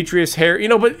Demetrius Harris,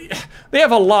 but they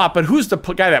have a lot. But who's the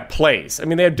guy that plays?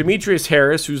 They have Demetrius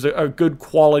Harris, who's a good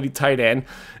quality tight end,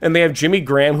 and they have Jimmy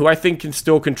Graham, who I think can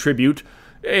still contribute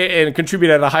and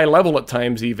contribute at a high level at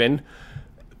times even.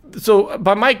 So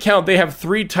by my count, they have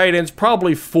three tight ends,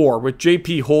 probably four, with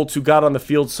J.P. Holtz, who got on the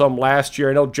field some last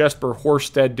year. I know Jesper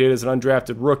Horsted did as an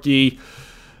undrafted rookie.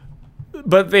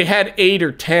 But they had 8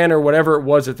 or 10 or whatever it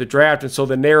was at the draft, and so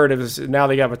the narrative is now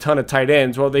they have a ton of tight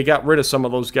ends. Well, they got rid of some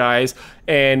of those guys,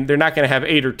 and they're not going to have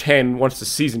 8 or 10 once the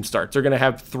season starts. They're going to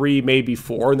have 3, maybe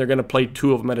 4, and they're going to play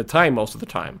 2 of them at a time most of the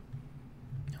time.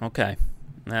 Okay.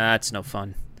 That's no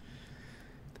fun.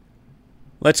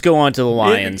 Let's go on to the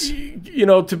Lions.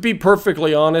 To be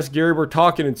perfectly honest, Gary, we're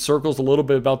talking in circles a little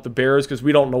bit about the Bears because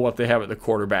we don't know what they have at the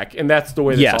quarterback, and that's the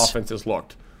way this offense has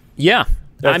looked. Yeah.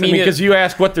 Because you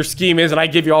ask what their scheme is, and I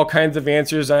give you all kinds of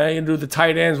answers. I do the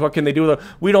tight ends. What can they do?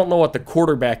 We don't know what the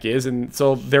quarterback is, and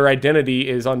so their identity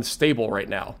is unstable right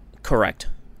now. Correct.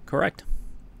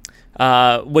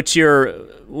 What's your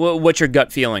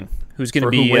gut feeling? Who's going to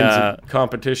be who wins the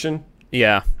competition?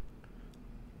 Yeah.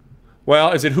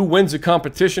 Well, is it who wins the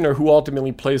competition or who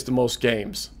ultimately plays the most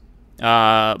games?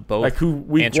 Both. Like who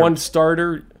week one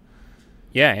starter?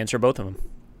 Yeah, answer both of them.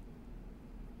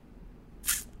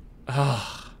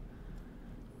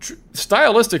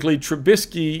 Stylistically,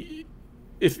 Trubisky,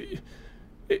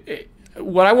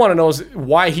 what I want to know is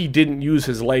why he didn't use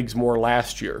his legs more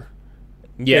last year.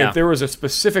 Yeah. And if there was a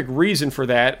specific reason for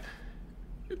that.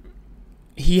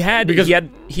 He had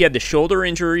the shoulder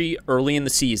injury early in the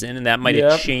season, and that might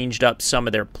have changed up some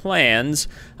of their plans.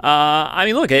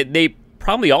 Look, they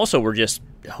probably also were just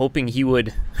hoping he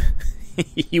would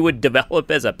he would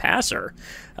develop as a passer.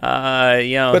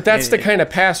 But that's the kind of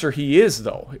passer he is,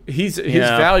 though. His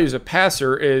value as a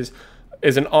passer is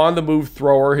an on-the-move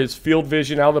thrower. His field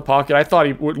vision out of the pocket. I thought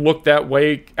he would look that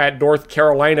way at North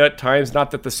Carolina at times.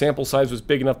 Not that the sample size was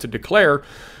big enough to declare.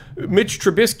 Mitch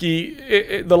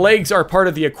Trubisky, the legs are part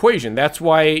of the equation. That's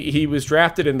why he was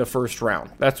drafted in the first round.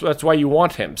 That's why you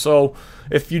want him. So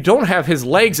if you don't have his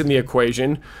legs in the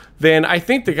equation, then I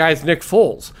think the guy's Nick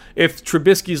Foles. If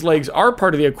Trubisky's legs are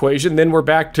part of the equation, then we're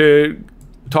back to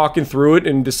talking through it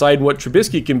and deciding what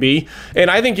Trubisky can be. And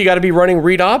I think you got to be running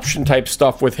read option type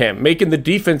stuff with him, making the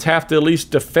defense have to at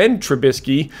least defend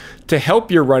Trubisky to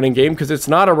help your running game, because it's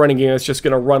not a running game that's just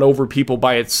going to run over people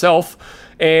by itself.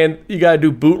 And you got to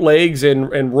do bootlegs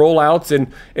and rollouts,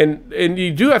 and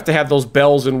you do have to have those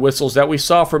bells and whistles that we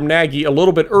saw from Nagy a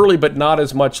little bit early, but not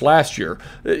as much last year.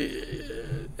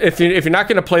 If you're not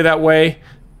going to play that way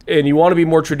and you want to be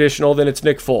more traditional, then it's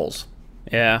Nick Foles.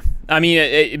 Yeah, I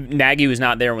mean, Nagy was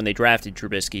not there when they drafted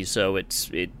Trubisky, so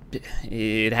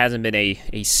it hasn't been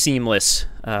a seamless.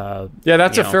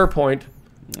 That's a fair point.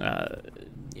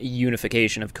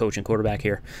 Unification of coach and quarterback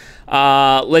here.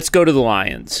 Let's go to the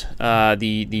Lions,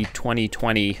 the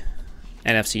 2020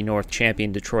 NFC North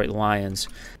champion Detroit Lions.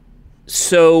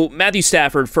 So Matthew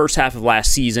Stafford, first half of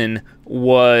last season,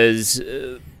 was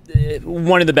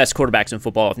one of the best quarterbacks in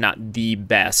football, if not the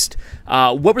best.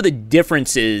 What were the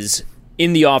differences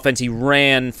in the offense he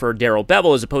ran for Darrell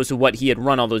Bevell as opposed to what he had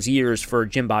run all those years for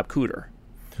Jim Bob Cooter?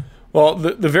 Well,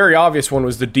 the very obvious one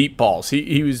was the deep balls.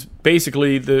 He was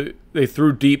basically they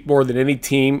threw deep more than any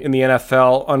team in the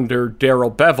NFL under Darrell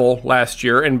Bevell last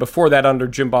year, and before that under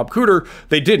Jim Bob Cooter,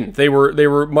 they didn't. They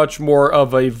were much more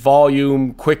of a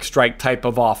volume, quick strike type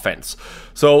of offense.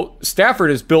 So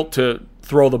Stafford is built to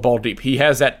throw the ball deep. He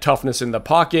has that toughness in the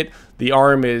pocket. The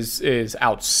arm is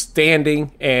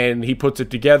outstanding, and he puts it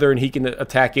together, and he can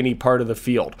attack any part of the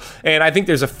field. And I think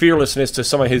there's a fearlessness to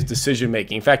some of his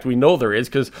decision-making. In fact, we know there is,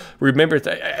 because remember,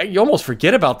 you almost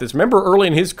forget about this. Remember early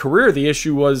in his career, the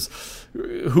issue was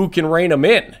who can rein him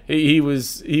in. He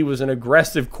was an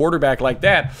aggressive quarterback like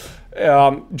that.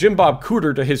 Jim Bob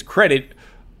Cooter, to his credit,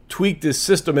 tweaked his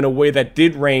system in a way that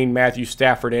did rein Matthew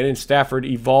Stafford in, and Stafford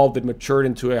evolved and matured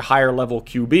into a higher level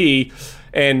QB,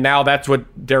 and now that's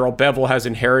what Darrell Bevell has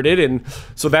inherited, and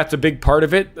so that's a big part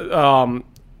of it. The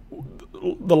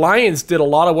Lions did a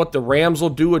lot of what the Rams will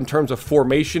do in terms of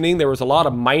formationing. There was a lot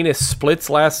of minus splits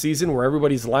last season where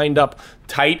everybody's lined up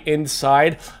tight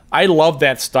inside. I love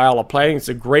that style of playing. It's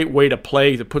a great way to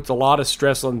play. It puts a lot of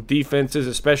stress on defenses,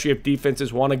 especially if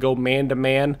defenses want to go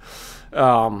man-to-man.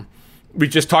 We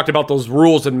just talked about those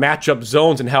rules and matchup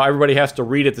zones and how everybody has to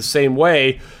read it the same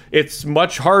way. It's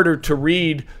much harder to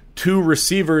read two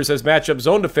receivers as matchup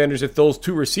zone defenders if those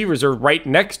two receivers are right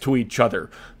next to each other,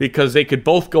 because they could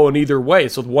both go in either way.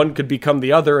 So one could become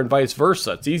the other and vice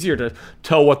versa. It's easier to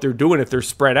tell what they're doing if they're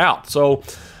spread out. So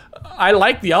I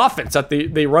like the offense that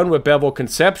they run with Bevell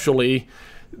conceptually.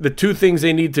 The two things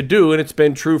they need to do, and it's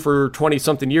been true for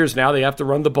 20-something years now, they have to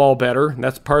run the ball better, and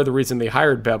that's part of the reason they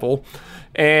hired Bevell.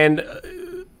 And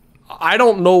I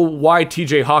don't know why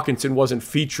TJ Hawkinson wasn't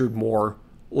featured more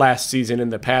last season in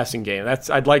the passing game.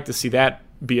 I'd like to see that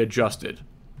be adjusted.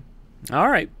 All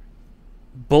right.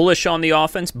 Bullish on the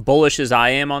offense? Bullish as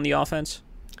I am on the offense?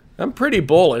 I'm pretty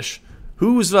bullish.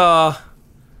 Who's the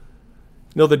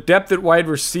depth at wide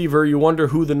receiver, you wonder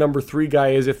who the number 3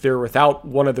 guy is if they're without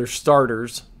one of their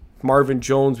starters. Marvin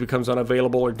Jones becomes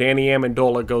unavailable or Danny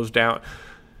Amendola goes down.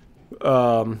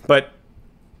 But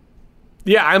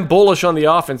yeah, I'm bullish on the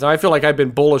offense. I feel like I've been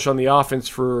bullish on the offense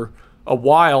for a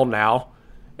while now.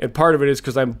 And part of it is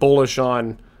because I'm bullish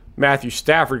on Matthew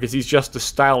Stafford, because he's just the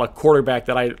style of quarterback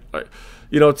that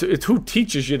it's who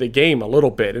teaches you the game a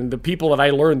little bit. And the people that I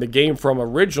learned the game from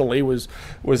originally was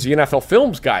the NFL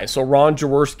Films guys. So Ron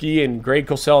Jaworski and Greg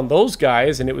Cosell and those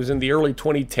guys, and it was in the early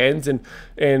 2010s,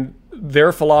 and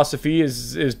their philosophy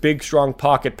is big, strong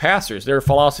pocket passers. Their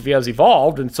philosophy has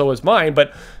evolved, and so has mine.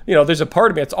 But, there's a part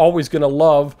of me that's always going to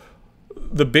love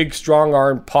the big,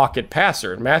 strong-arm pocket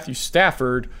passer. And Matthew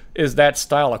Stafford is that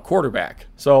style of quarterback.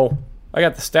 So I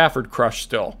got the Stafford crush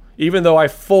still, even though I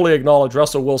fully acknowledge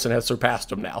Russell Wilson has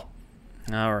surpassed him now.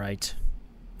 All right.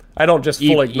 I don't just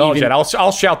fully acknowledge that.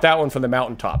 I'll shout that one from the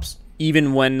mountaintops.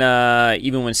 Even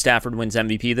when Stafford wins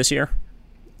MVP this year?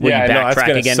 That's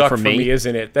going to suck for me,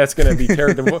 isn't it? That's going to be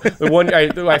terrible. The one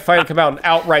I finally come out and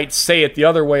outright say it the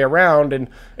other way around, and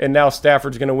now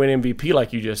Stafford's going to win MVP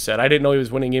like you just said. I didn't know he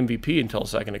was winning MVP until a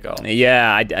second ago.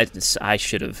 Yeah, I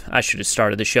should have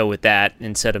started the show with that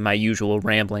instead of my usual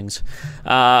ramblings.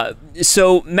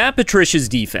 So Matt Patricia's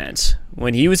defense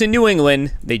when he was in New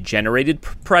England, they generated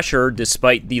pressure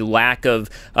despite the lack of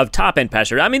top-end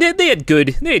pressure. I mean, they had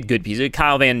good pieces.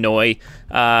 Kyle Van Noy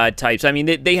types. I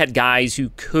mean, they had guys who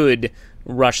could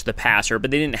rush the passer,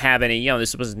 but they didn't have any.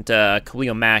 This wasn't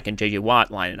Khalil Mack and J.J.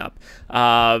 Watt lining up.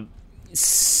 I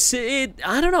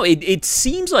don't know. It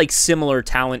seems like similar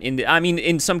talent.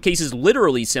 In some cases,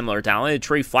 literally similar talent.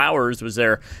 Trey Flowers was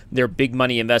their big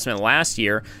money investment last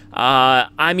year.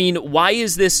 Why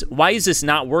is this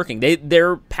not working?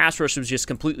 Their pass rush was just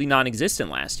completely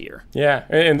non-existent last year. Yeah,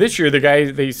 and this year the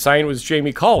guy they signed was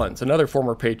Jamie Collins, another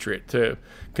former Patriot, to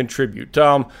contribute.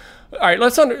 All right,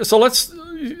 let's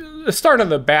start on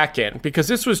the back end, because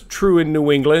this was true in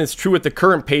New England. It's true with the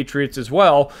current Patriots as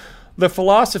well. The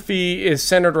philosophy is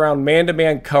centered around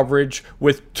man-to-man coverage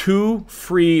with 2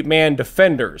 free man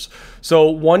defenders. So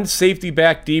one safety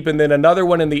back deep and then another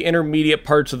one in the intermediate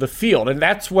parts of the field. And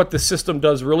that's what the system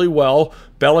does really well.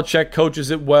 Belichick coaches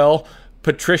it well.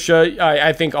 Patricia,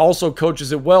 I think, also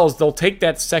coaches it well. Is they'll take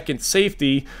that second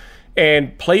safety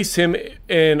and place him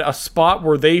in a spot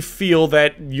where they feel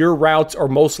that your routes are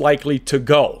most likely to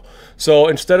go. So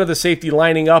instead of the safety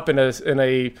lining up in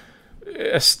a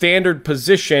standard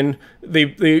position,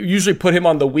 they usually put him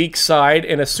on the weak side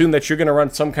and assume that you're going to run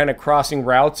some kind of crossing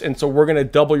routes, and so we're going to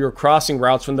double your crossing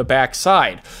routes from the back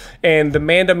side. And the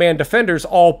man-to-man defenders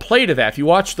all play to that. If you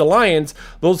watch the Lions,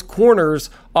 those corners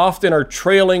often are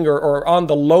trailing or on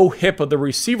the low hip of the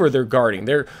receiver they're guarding.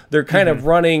 They're kind of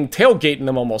running, tailgating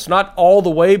them almost. Not all the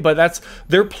way, but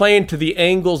they're playing to the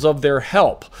angles of their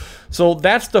help. So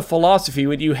that's the philosophy.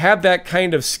 When you have that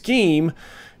kind of scheme,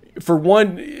 for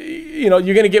one, you're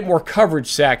going to get more coverage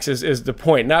sacks is the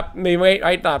point. They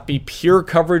might not be pure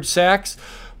coverage sacks,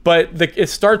 but it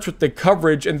starts with the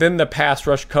coverage and then the pass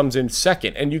rush comes in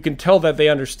second. And you can tell that they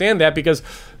understand that, because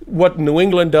what New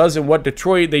England does and what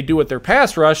Detroit they do with their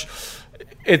pass rush,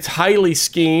 it's highly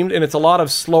schemed and it's a lot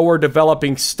of slower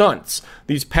developing stunts.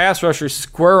 These pass rushers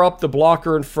square up the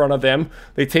blocker in front of them.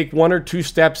 They take 1 or 2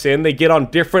 steps in. They get on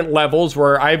different levels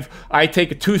where I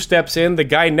take 2 steps in. The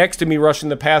guy next to me rushing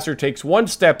the passer takes 1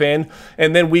 step in,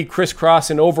 and then we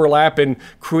crisscross and overlap and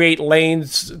create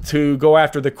lanes to go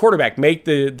after the quarterback. Make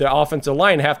the offensive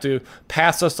line have to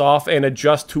pass us off and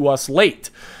adjust to us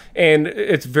late. And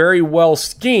it's very well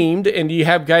schemed, and you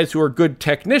have guys who are good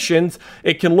technicians,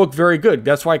 it can look very good.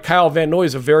 That's why Kyle Van Noy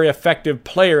is a very effective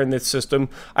player in this system.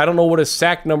 I don't know what his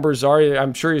sack numbers are.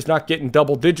 I'm sure he's not getting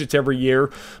double digits every year,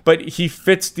 but he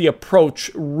fits the approach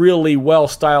really well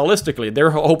stylistically.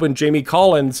 They're hoping Jamie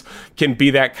Collins can be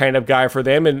that kind of guy for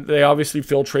them, and they obviously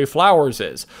feel Trey Flowers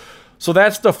is. So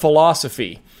that's the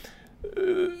philosophy.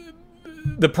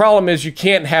 The problem is you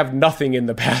can't have nothing in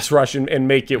the pass rush and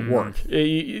make it work.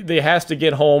 They has to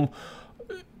get home.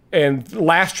 And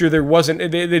last year they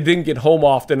didn't get home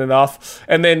often enough.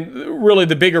 And then really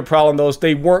the bigger problem, though, is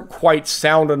they weren't quite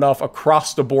sound enough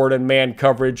across the board in man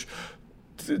coverage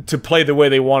to play the way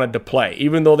they wanted to play.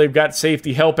 Even though they've got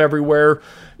safety help everywhere,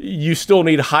 you still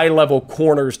need high-level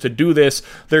corners to do this.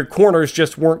 Their corners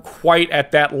just weren't quite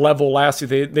at that level last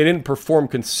year. They didn't perform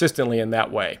consistently in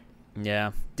that way.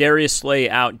 Yeah. Darius Slay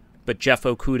out, but Jeff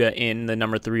Okudah in, the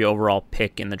number 3 overall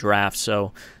pick in the draft.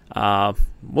 So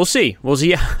we'll see. We'll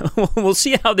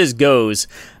see how this goes.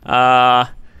 But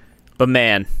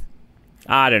man,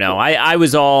 I don't know. I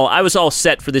was all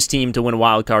set for this team to win a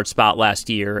wild card spot last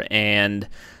year, and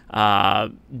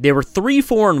they were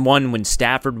 3-4-1 when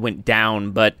Stafford went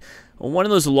down, but one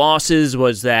of those losses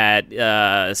was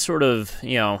that sort of,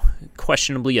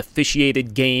 questionably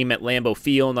officiated game at Lambeau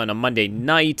Field on a Monday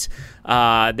night.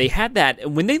 They had that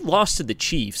when they lost to the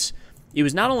Chiefs. It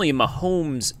was not only a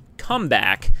Mahomes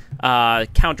comeback,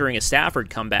 countering a Stafford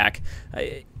comeback.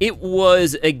 It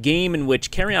was a game in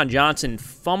which Kerryon Johnson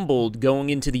fumbled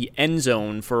going into the end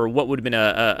zone for what would have been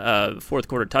a fourth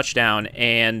quarter touchdown,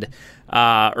 and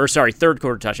third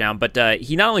quarter touchdown. But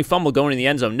he not only fumbled going in the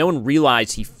end zone, no one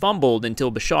realized he fumbled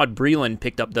until Bashaud Breeland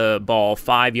picked up the ball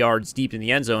 5 yards deep in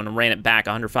the end zone and ran it back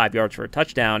 105 yards for a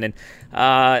touchdown. And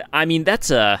that's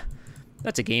a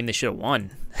game they should have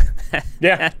won.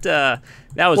 Yeah.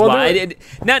 That was why.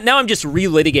 Now I'm just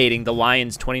relitigating the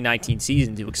Lions' 2019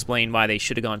 season to explain why they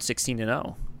should have gone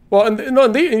 16-0. Well,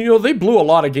 they blew a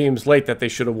lot of games late that they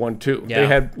should have won too. Yeah. They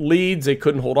had leads, they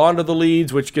couldn't hold on to the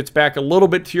leads, which gets back a little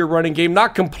bit to your running game,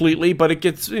 not completely, but it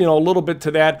gets a little bit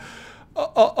to that.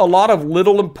 A lot of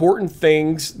little important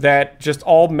things that just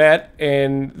all met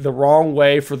in the wrong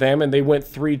way for them, and they went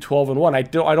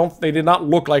 3-12-1. They did not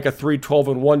look like a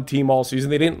 3-12-1 team all season.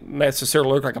 They didn't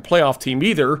necessarily look like a playoff team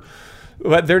either.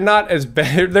 But they're not as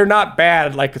bad. They're not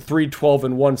bad like a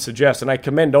 3-12-1 suggests, and I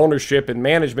commend ownership and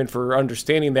management for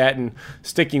understanding that and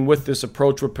sticking with this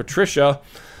approach with Patricia.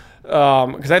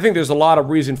 Because I think there's a lot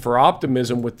of reason for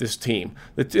optimism with this team.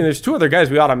 And there's two other guys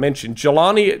we ought to mention.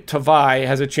 Jelani Tavai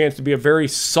has a chance to be a very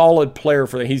solid player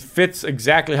for them. He fits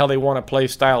exactly how they want to play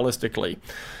stylistically.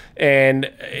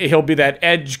 And he'll be that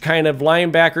edge kind of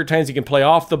linebacker. Times he can play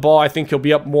off the ball. I think he'll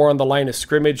be up more on the line of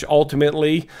scrimmage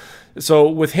ultimately. So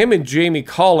with him and Jamie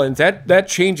Collins, that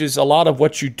changes a lot of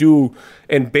what you do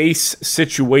in base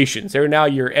situations. They're now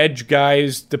your edge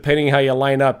guys, depending how you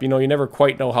line up. You never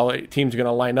quite know how a team's going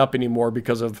to line up anymore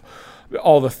because of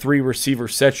all the 3 receiver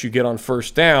sets you get on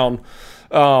first down.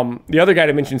 The other guy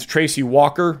to mention is Tracy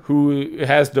Walker, who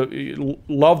has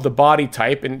love the body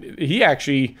type, and he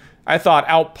actually, I thought,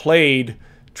 outplayed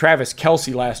Travis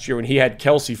Kelce last year when he had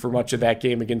Kelce for much of that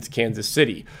game against Kansas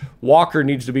City. Walker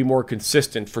needs to be more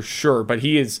consistent for sure, but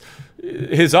his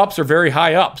ups are very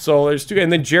high up. So there's 2, and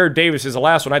then Jared Davis is the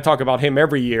last one. I talk about him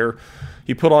every year.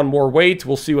 He put on more weight.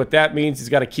 We'll see what that means. He's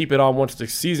got to keep it on once the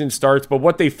season starts. But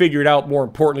what they figured out more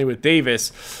importantly with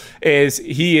Davis is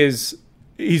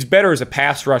he's better as a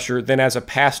pass rusher than as a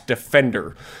pass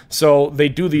defender. So they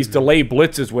do these delay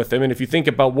blitzes with him. And if you think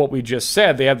about what we just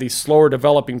said, they have these slower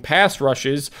developing pass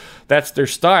rushes. That's their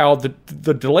style.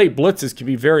 The delay blitzes can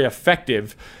be very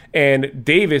effective. And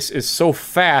Davis is so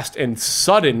fast and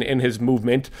sudden in his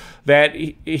movement that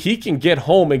he can get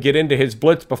home and get into his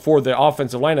blitz before the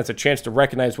offensive line has a chance to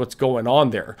recognize what's going on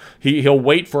there. He'll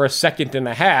wait for a second and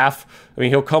a half. I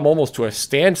mean, he'll come almost to a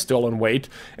standstill and wait,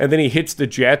 and then he hits the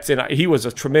jets, and he was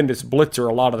a tremendous blitzer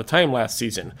a lot of the time last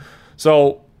season.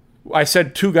 So I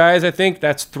said 2 guys, I think.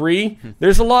 That's 3.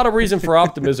 There's a lot of reason for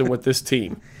optimism with this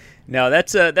team. No,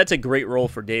 that's a great role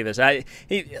for Davis.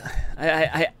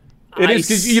 It is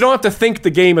because you don't have to think the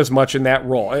game as much in that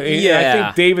role. Yeah. I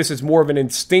think Davis is more of an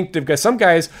instinctive guy. Some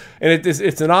guys, and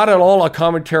it's not at all a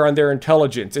commentary on their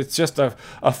intelligence. It's just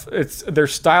it's their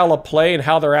style of play and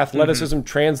how their athleticism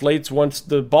translates once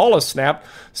the ball is snapped.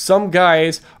 Some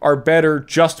guys are better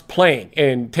just playing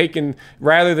and taking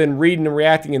rather than reading and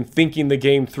reacting and thinking the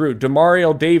game through.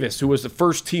 Demario Davis, who was the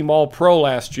first team All-Pro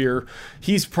last year,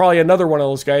 he's probably another one of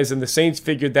those guys, and the Saints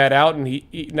figured that out, and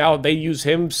now they use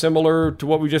him similar to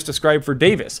what we just described for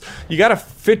Davis. You got to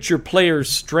fit your players'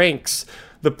 strengths.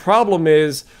 The problem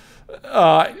is,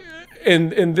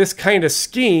 in this kind of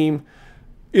scheme,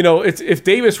 if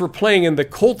Davis were playing in the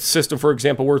Colts system, for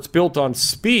example, where it's built on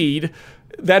speed,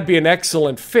 that'd be an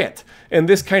excellent fit. And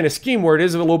this kind of scheme where it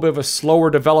is a little bit of a slower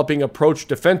developing approach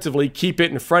defensively, keep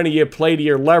it in front of you, play to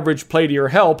your leverage, play to your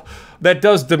help, that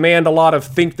does demand a lot of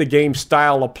think the game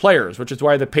style of players, which is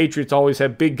why the Patriots always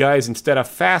have big guys instead of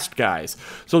fast guys.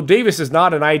 So Davis is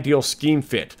not an ideal scheme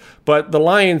fit, but the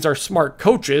Lions are smart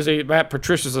coaches. Matt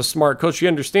Patricia's a smart coach. He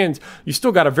understands you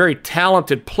still got a very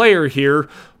talented player here.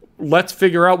 Let's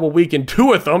figure out what we can do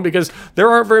with them, because there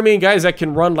aren't very many guys that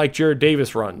can run like Jared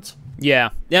Davis runs. Yeah.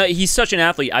 Now, he's such an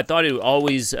athlete. I thought it would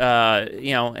always,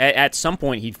 at some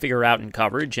point he'd figure out in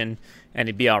coverage and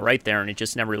it'd be all right there, and it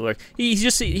just never really worked.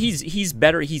 He's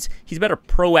better. He's better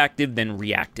proactive than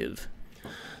reactive.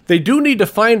 They do need to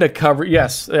find a cover.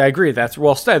 Yes, I agree. That's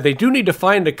well said. They do need to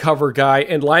find a cover guy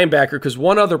and linebacker, because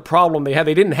one other problem they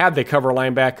didn't have the cover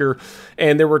linebacker,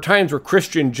 and there were times where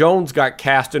Christian Jones got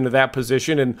cast into that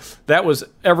position, and that was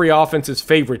every offense's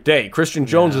favorite day. Christian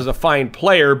Jones is a fine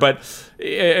player, but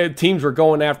teams were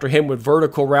going after him with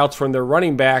vertical routes from their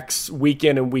running backs week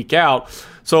in and week out.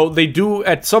 So they do,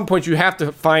 at some point, you have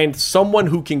to find someone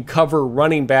who can cover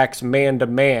running backs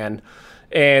man-to-man.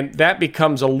 And that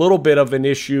becomes a little bit of an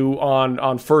issue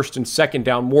on first and second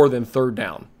down more than third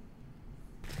down.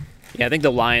 Yeah, I think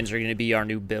the Lions are going to be our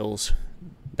new Bills.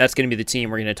 That's going to be the team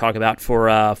we're going to talk about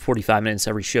for 45 minutes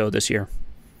every show this year.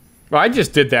 Well, I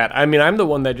just did that. I mean, I'm the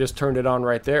one that just turned it on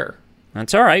right there.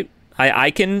 That's all right.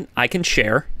 I can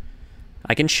share.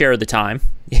 I can share the time.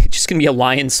 It's just going to be a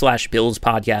Lions/Bills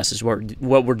podcast is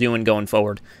what we're doing going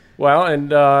forward. Well,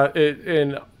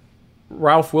 and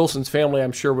Ralph Wilson's family,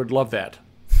 I'm sure, would love that.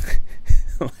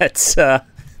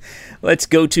 Let's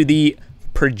go to the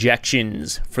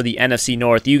projections for the NFC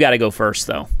North. You got to go first,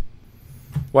 though.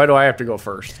 Why do I have to go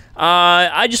first?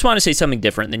 I just want to say something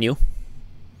different than you.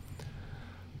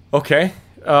 Okay.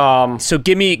 So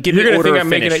give me order of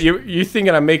finish. You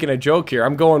thinking I'm making a joke here?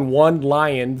 I'm going 1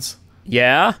 Lions.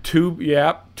 Yeah.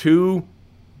 2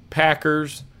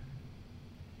 Packers.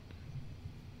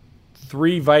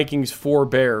 3 Vikings, 4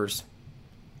 Bears.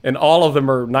 And all of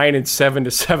them are 9-7 to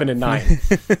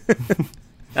 7-9.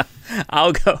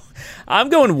 I'm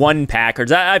going one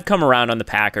Packers. I've come around on the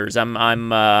Packers.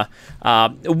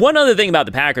 One other thing about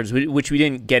the Packers, which we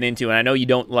didn't get into, and I know you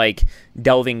don't like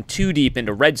delving too deep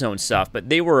into red zone stuff, but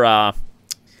they were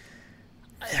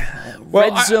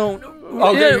red zone.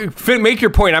 Make your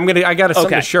point. I got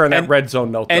something to share on that red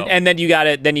zone note, though. And then you got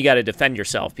to defend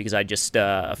yourself because I just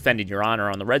offended your honor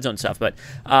on the red zone stuff. But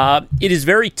it is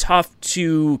very tough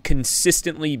to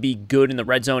consistently be good in the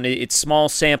red zone. It's small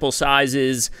sample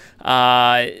sizes.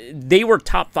 They were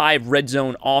top 5 red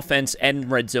zone offense and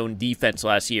red zone defense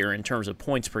last year in terms of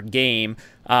points per game.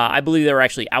 I believe they were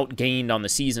actually outgained on the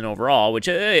season overall, which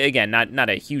again, not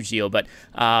a huge deal, but.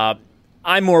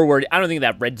 I'm more worried. I don't think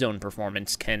that red zone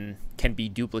performance can be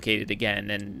duplicated again.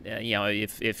 And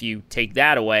if you take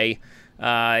that away,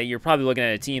 you're probably looking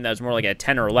at a team that was more like a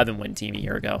 10 or 11 win team a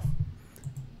year ago.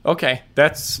 Okay,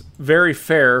 that's very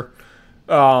fair.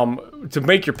 To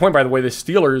make your point, by the way, the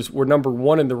Steelers were number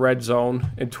 1 in the red zone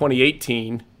in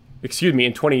 2019.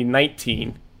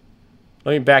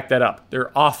 Let me back that up.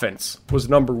 Their offense was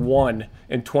number 1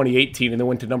 in 2018, and then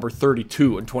went to number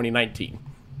 32 in 2019.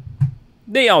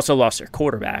 They also lost their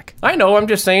quarterback. I know. I'm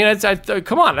just saying.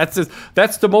 Come on.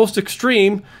 That's the most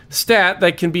extreme stat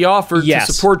that can be offered to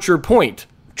support your point.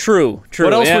 True.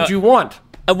 What else would you want?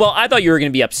 Well, I thought you were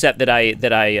going to be upset that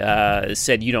I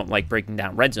said you don't like breaking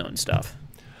down red zone stuff.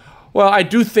 Well, I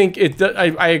do think it.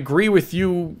 I agree with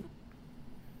you.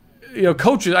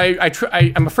 Coaches.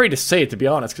 I'm afraid to say it, to be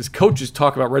honest, because coaches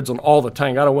talk about red zone all the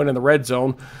time. Got to win in the red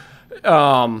zone.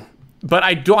 But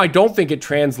I don't think it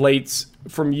translates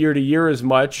from year to year as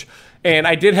much. And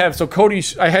I did have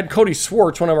I had Cody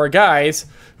Swartz, one of our guys,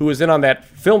 who was in on that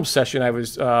film session I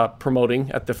was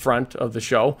promoting at the front of the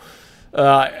show.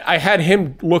 I had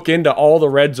him look into all the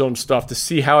red zone stuff to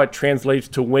see how it translates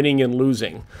to winning and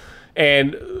losing.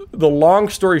 And the long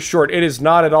story short, it is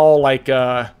not at all like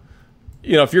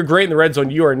if you're great in the red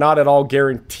zone, you are not at all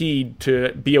guaranteed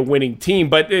to be a winning team,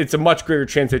 but it's a much greater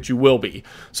chance that you will be.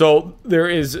 So there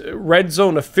is red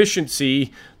zone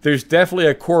efficiency. There's definitely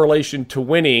a correlation to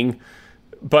winning,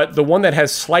 but the one that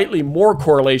has slightly more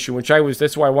correlation,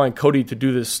 that's why I wanted Cody to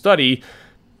do this study,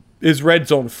 is red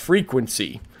zone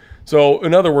frequency. So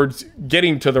in other words,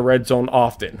 getting to the red zone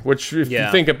often, which if you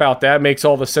think about that, makes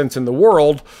all the sense in the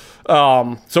world.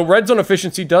 So red zone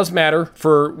efficiency does matter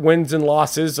for wins and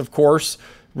losses, of course.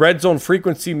 Red zone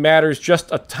frequency matters just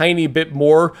a tiny bit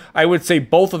more. I would say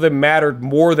both of them mattered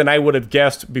more than I would have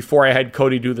guessed before I had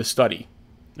Cody do the study.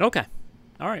 Okay.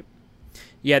 All right.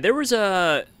 Yeah,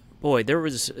 I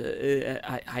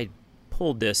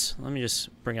pulled this. Let me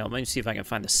see if I can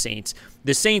find the Saints.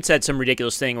 The Saints had some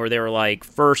ridiculous thing where they were like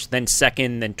first, then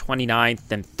second, then 29th,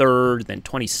 then third, then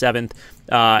 27th.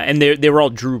 And they were all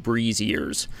Drew Brees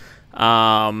years.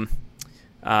 Seahawks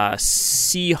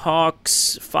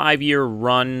 5-year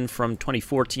run from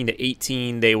 2014 to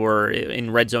 18. They were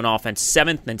in red zone offense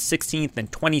 7th, then 16th, then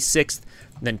 26th,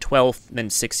 then 12th, then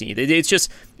 16th.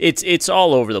 It's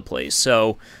all over the place.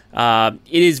 So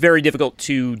it is very difficult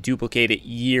to duplicate it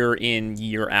year in,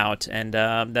 year out. And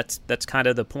that's kind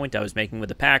of the point I was making with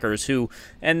the Packers,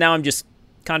 and now I'm just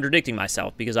contradicting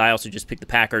myself because I also just picked the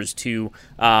Packers to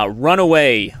run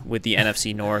away with the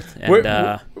NFC North.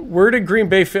 And where did Green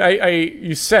Bay fit?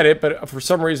 You said it, but for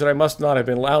some reason I must not have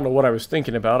been. I don't know what I was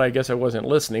thinking about. I guess I wasn't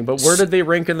listening. But where did they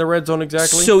rank in the red zone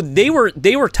exactly? So they were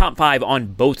top 5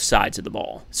 on both sides of the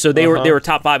ball. So they were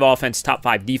top 5 offense, top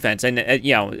 5 defense,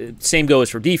 and same goes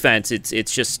for defense.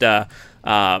 It's just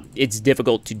it's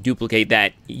difficult to duplicate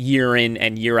that year in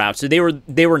and year out. So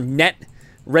they were net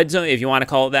red zone, if you want to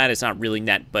call it that. It's not really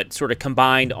net, but sort of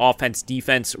combined offense,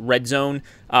 defense, red zone.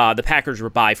 The Packers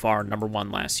were by far number 1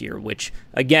 last year, which,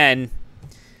 again,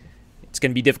 it's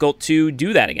going to be difficult to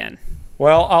do that again.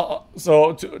 Well,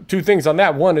 two things on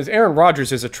that. One is Aaron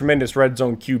Rodgers is a tremendous red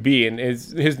zone QB, and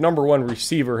his number 1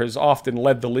 receiver has often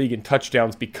led the league in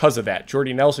touchdowns because of that.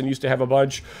 Jordy Nelson used to have a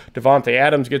bunch. Devontae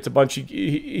Adams gets a bunch.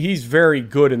 He's very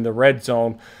good in the red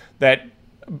zone. That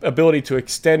ability to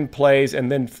extend plays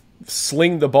and then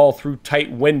sling the ball through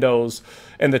tight windows,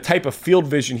 and the type of field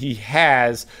vision he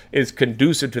has is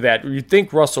conducive to that. You'd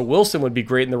think Russell Wilson would be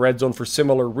great in the red zone for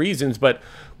similar reasons, but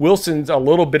Wilson's a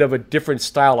little bit of a different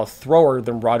style of thrower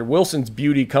than Rodgers. Wilson's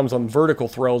beauty comes on vertical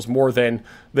throws more than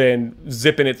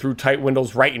zipping it through tight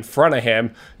windows right in front of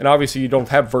him, and obviously you don't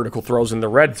have vertical throws in the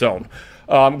red zone.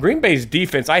 Green Bay's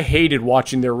defense, I hated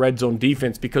watching their red zone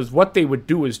defense because what they would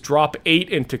do is drop 8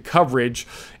 into coverage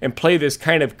and play this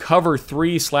kind of cover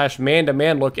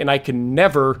 3/man-to-man look, and I can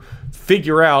never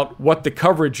figure out what the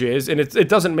coverage is, and it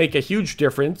doesn't make a huge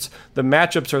difference. The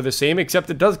matchups are the same, except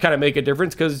it does kind of make a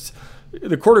difference because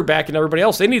the quarterback and everybody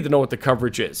else, they need to know what the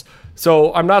coverage is.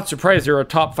 So I'm not surprised they're a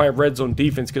top 5 red zone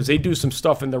defense because they do some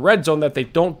stuff in the red zone that they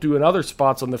don't do in other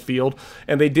spots on the field,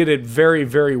 and they did it very,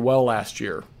 very well last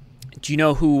year. Do you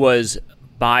know who was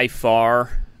by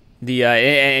far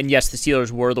and yes, the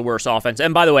Steelers were the worst offense.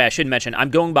 And by the way, I should mention,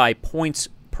 I'm going by points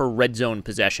per red zone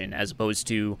possession as opposed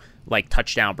to like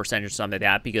touchdown percentage or something like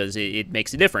that because it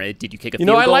makes a difference. Did you kick a field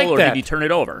goal or did you turn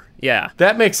it over? Yeah.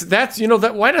 I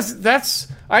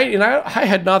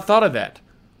had not thought of that.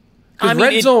 Because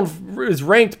red zone is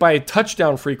ranked by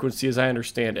touchdown frequency, as I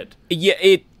understand it. Yeah,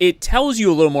 it tells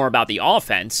you a little more about the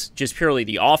offense, just purely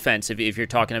the offense. If you're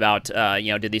talking about,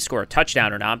 did they score a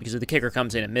touchdown or not? Because if the kicker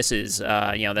comes in and misses,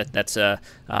 that's a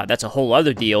whole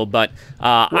other deal. But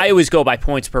I always go by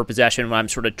points per possession when I'm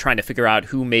sort of trying to figure out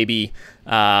who maybe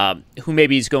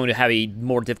is going to have a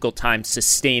more difficult time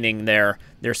sustaining their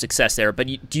success there. But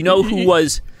do you know who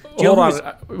was? Hold on.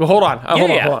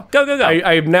 Go.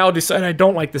 I have now decided I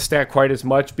don't like the stat quite as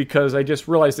much because I just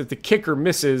realized that the kicker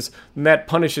misses, and that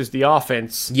punishes the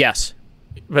offense. Yes.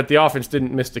 But the offense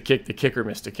didn't miss the kick. The kicker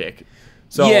missed the kick.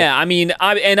 So, yeah, I mean,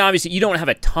 and obviously you don't have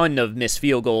a ton of missed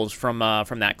field goals from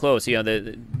that close.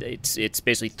 It's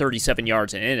basically 37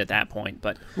 yards and in at that point.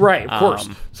 But right, of course.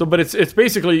 So, but it's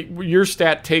basically your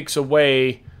stat takes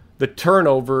away the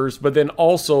turnovers, but then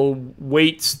also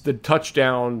weights the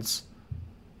touchdowns.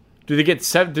 Do they get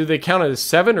 7? Do they count it as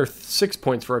 7 or 6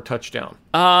 points for a touchdown?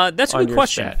 That's a good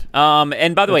question.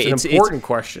 And by the way, it's an important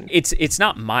question. It's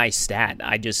not my stat.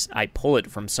 I pull it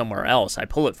from somewhere else. I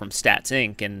pull it from Stats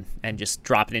Inc. and just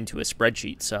drop it into a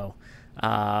spreadsheet. So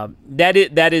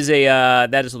that is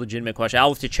a legitimate question.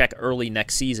 I'll have to check early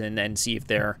next season and see if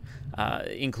they're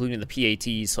including the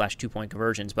PATs / 2-point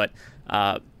conversions. But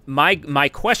my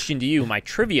question to you, my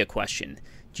trivia question: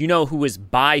 do you know who is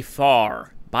by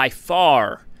far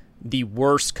the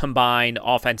worst combined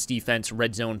offense-defense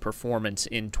red zone performance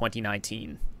in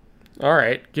 2019? All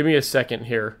right. Give me a second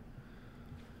here.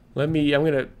 I'm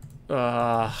going to...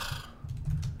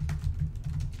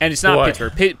 And it's not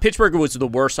Pittsburgh. Pittsburgh was the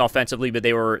worst offensively, but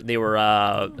they were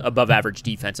above average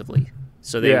defensively.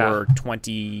 So they were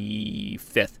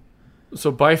 25th.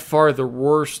 So by far the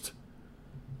worst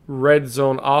red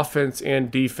zone offense and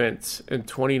defense in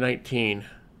 2019.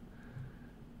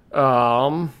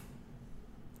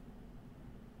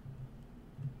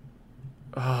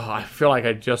 I feel like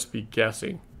I'd just be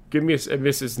guessing. Give me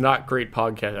this is not great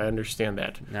podcast. I understand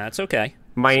that. That's okay.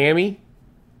 Miami?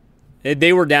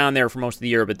 They were down there for most of the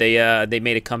year, but they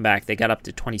made a comeback. They got up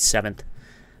to 27th.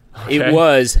 Okay. It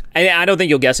was. I don't think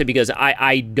you'll guess it because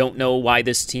I don't know why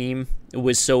this team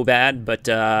was so bad, but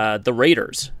the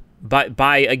Raiders,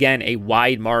 by again a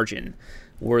wide margin,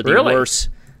 were the worst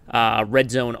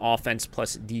red zone offense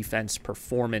plus defense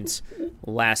performance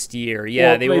last year.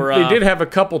 Yeah, well, they did have a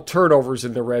couple turnovers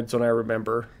in the red zone, I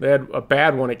remember. They had a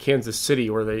bad one at Kansas City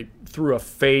where they threw a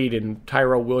fade and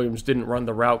Tyrell Williams didn't run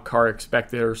the route Carr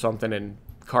expected or something, and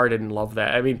Carr didn't love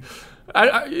that. I mean,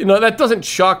 that doesn't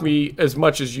shock me as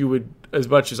much as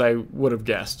I would have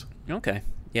guessed. Okay.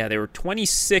 Yeah, they were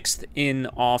 26th in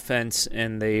offense,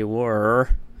 and they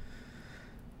were,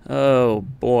 oh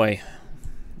boy,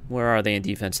 where are they in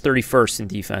defense? 31st in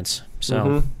defense.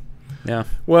 So, yeah.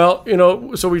 Well,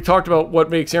 so we talked about what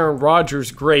makes Aaron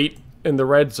Rodgers great in the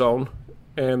red zone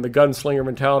and the gunslinger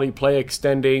mentality, play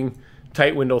extending,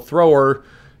 tight window thrower.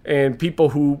 And people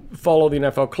who follow the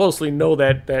NFL closely know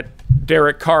that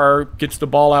Derek Carr gets the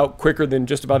ball out quicker than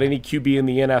just about any QB in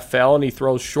the NFL, and he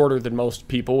throws shorter than most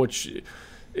people, which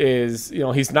is,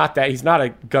 he's not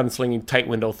a gunslinging tight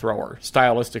window thrower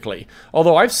stylistically.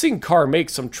 Although I've seen Carr make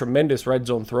some tremendous red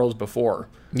zone throws before.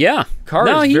 Yeah.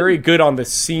 Carr is very good on the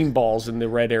seam balls in the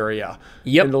red area.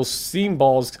 Yep. And those seam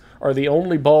balls are the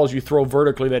only balls you throw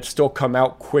vertically that still come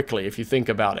out quickly if you think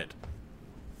about it.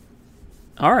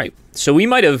 All right, so we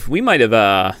might have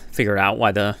figured out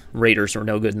why the Raiders were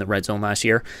no good in the red zone last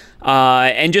year.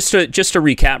 And just to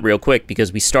recap real quick,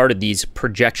 because we started these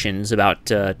projections about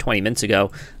 20 minutes ago.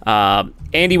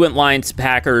 Andy went Lions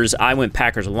Packers, I went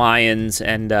Packers Lions,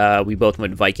 and we both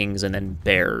went Vikings and then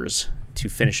Bears to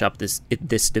finish up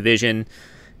this division.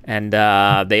 And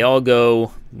they all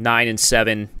go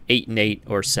 9-7, 8-8,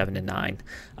 or 7-9.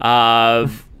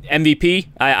 MVP,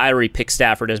 I already picked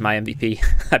Stafford as my MVP.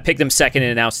 I picked him second,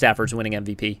 and now Stafford's winning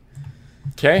MVP.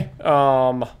 Okay.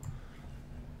 I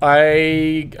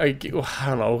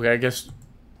don't know. I guess,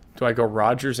 do I go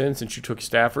Rodgers in since you took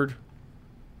Stafford?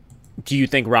 Do you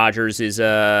think Rodgers is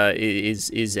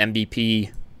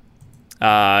MVP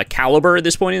caliber at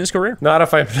this point in his career? Not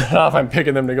if I'm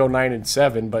picking them to go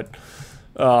 9-7, but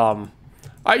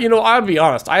I'll be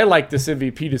honest. I like this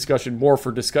MVP discussion more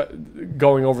for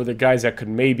going over the guys that could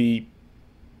maybe,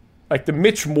 like the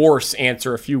Mitch Morse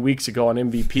answer a few weeks ago on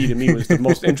MVP to me was the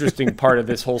most interesting part of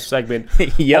this whole segment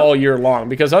all year long,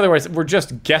 because otherwise we're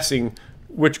just guessing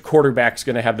which quarterback's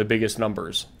going to have the biggest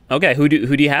numbers. Okay, who do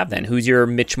you have then? Who's your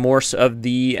Mitch Morse of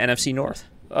the NFC North?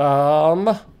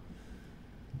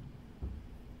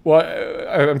 Well,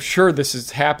 I'm sure this is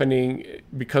happening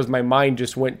because my mind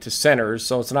just went to centers,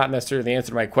 so it's not necessarily the answer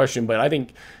to my question, but I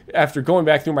think after going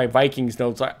back through my Vikings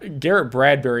notes, Garrett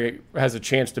Bradbury has a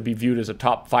chance to be viewed as a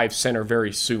top 5 center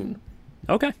very soon.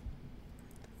 Okay.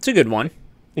 It's a good one.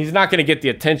 He's not going to get the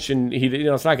attention.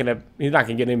 He's not going to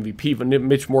get MVP, but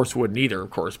Mitch Morse wouldn't either,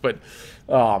 of course. But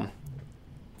I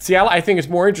think it's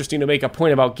more interesting to make a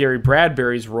point about Gary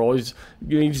Bradbury's role. He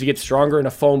needs to get stronger in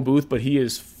a phone booth, but he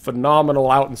is phenomenal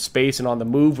out in space and on the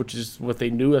move, which is what they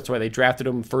knew. That's why they drafted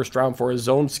him first round for his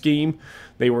zone scheme.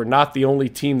 They were not the only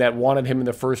team that wanted him in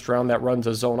the first round that runs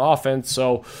a zone offense.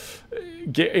 So,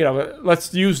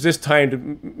 let's use this time to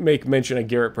make mention of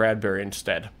Garrett Bradbury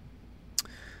instead.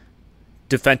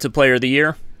 Defensive Player of the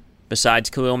Year, besides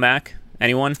Khalil Mack,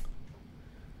 anyone?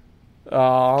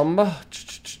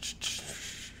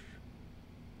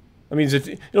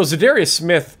 Zadarius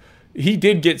Smith, he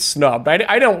did get snubbed.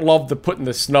 I don't love putting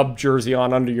the snub jersey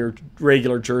on under your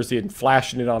regular jersey and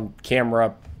flashing it on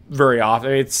camera very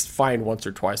often. It's fine once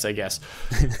or twice, I guess.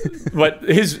 But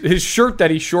his shirt that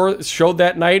he showed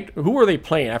that night, who were they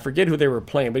playing? I forget who they were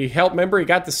playing, but he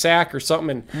got the sack or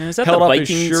something and held up his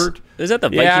shirt. Is that the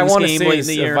Vikings game late in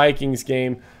the year? Vikings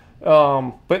game.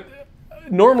 But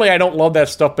normally I don't love that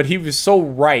stuff, but he was so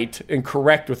right and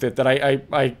correct with it that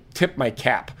I tip my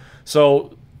cap.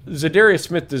 So Zadarius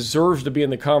Smith deserves to be in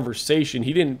the conversation.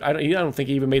 I don't think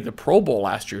he even made the Pro Bowl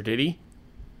last year, did he?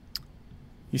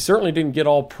 He certainly didn't get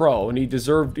all pro, and he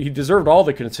deserved all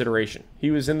the consideration.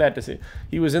 He was in that discussion.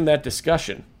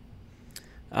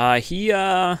 He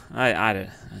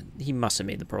must have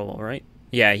made the Pro Bowl, right?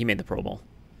 Yeah, he made the Pro Bowl.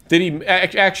 Did he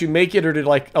actually make it, or did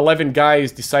 11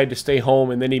 guys decide to stay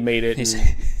home and then he made it?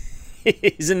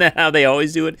 Isn't that how they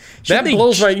always do it? It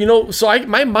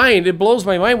blows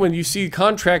my mind when you see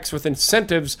contracts with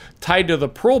incentives tied to the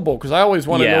Pro Bowl, because I always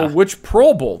want to know which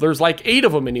Pro Bowl. There's 8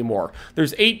 of them anymore.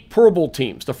 There's 8 Pro Bowl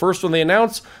teams. The first one they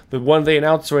announce, the one they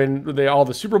announce when all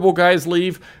the Super Bowl guys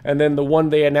leave, and then the one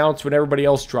they announce when everybody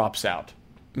else drops out.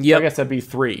 Yeah, I guess that'd be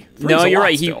 3. No, you're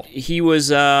right. He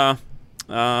was added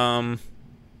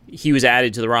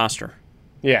to the roster.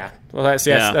 Yeah, well,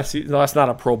 that's not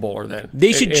a Pro Bowler then.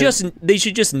 They should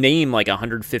just name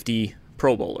 150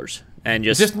 Pro Bowlers and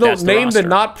just name the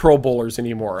not Pro Bowlers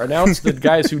anymore. Announce the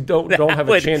guys who don't have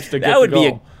a chance to get to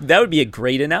go. That would be a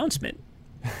great announcement.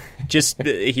 Just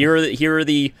here are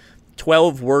the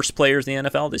 12 worst players in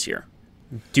the NFL this year.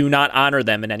 Do not honor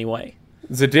them in any way.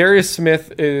 Zadarius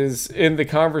Smith is in the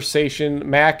conversation.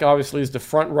 Mack obviously is the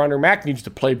front runner. Mack needs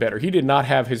to play better. He did not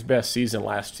have his best season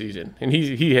last season, and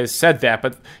he has said that,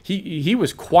 but he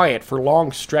was quiet for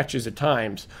long stretches at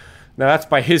times. Now, that's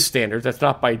by his standards. That's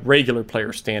not by regular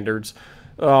player standards.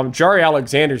 Jari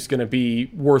Alexander is going to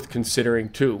be worth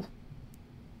considering, too.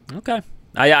 Okay.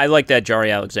 I like that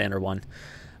Jari Alexander one.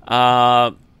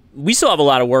 We still have a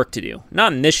lot of work to do.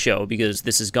 Not in this show, because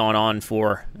this has gone on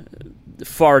for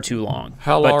far too long.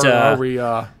 How long are we?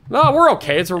 No, we're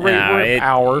okay. It's we're an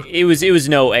hour. It was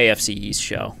no AFC East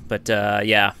show, but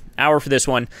hour for this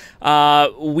one.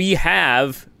 We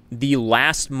have the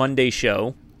last Monday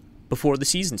show before the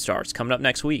season starts coming up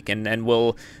next week, and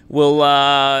we'll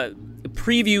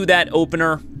preview that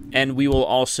opener, and we will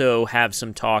also have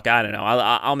some talk. I don't know.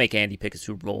 I'll make Andy pick a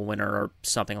Super Bowl winner or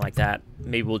something like that.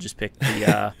 Maybe we'll just pick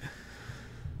a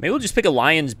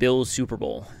Lions-Bills Super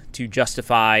Bowl to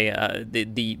justify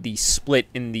the split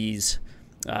in these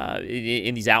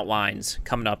outlines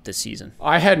coming up this season.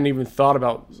 I hadn't even thought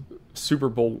about Super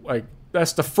Bowl.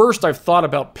 That's the first I've thought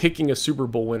about picking a Super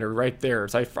Bowl winner right there.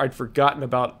 I'd forgotten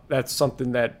about that's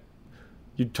something that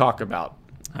you'd talk about.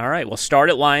 All right, well, start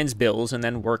at Lions-Bills and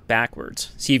then work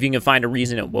backwards. See if you can find a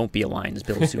reason it won't be a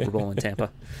Lions-Bills Super Bowl in Tampa.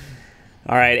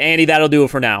 All right, Andy, that'll do it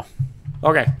for now.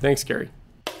 Okay, thanks, Gary.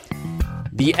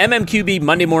 The MMQB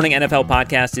Monday Morning NFL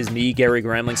Podcast is me, Gary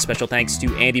Gramling. Special thanks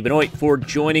to Andy Benoit for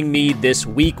joining me this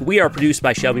week. We are produced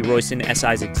by Shelby Royston.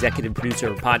 SI's executive producer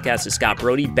of podcast is Scott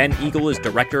Brody. Ben Eagle is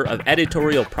director of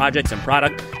editorial projects and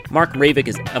product. Mark Ravik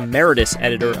is emeritus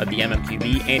editor of the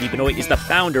MMQB. Andy Benoit is the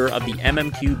founder of the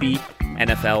MMQB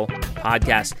NFL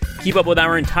Podcast. Keep up with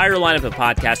our entire lineup of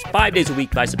podcasts 5 days a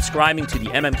week by subscribing to the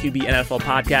MMQB NFL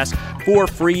Podcast for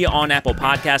free on Apple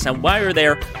Podcasts. And while you're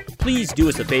there, please do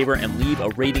us a favor and leave a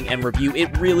rating and review.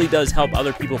 It really does help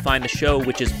other people find the show,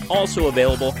 which is also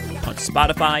available on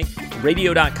Spotify,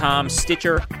 radio.com,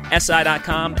 Stitcher,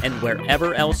 SI.com, and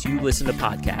wherever else you listen to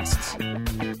podcasts.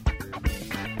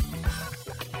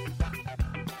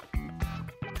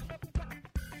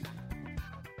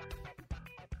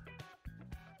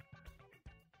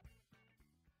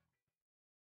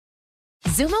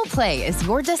 Zumo Play is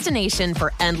your destination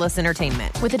for endless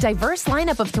entertainment. With a diverse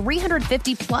lineup of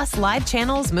 350 plus live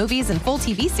channels, movies, and full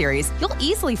TV series, you'll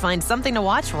easily find something to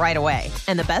watch right away.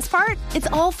 And the best part? It's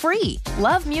all free.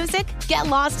 Love music? Get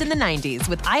lost in the 90s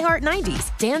with iHeart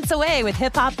 90s. Dance away with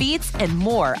hip-hop beats and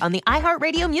more on the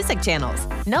iHeartRadio music channels.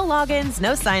 No logins,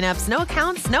 no signups, no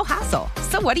accounts, no hassle.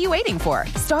 So what are you waiting for?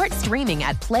 Start streaming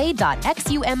at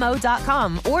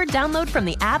play.xumo.com or download from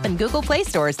the app and Google Play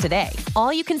stores today.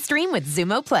 All you can stream with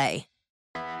Zumo Play.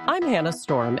 I'm Hannah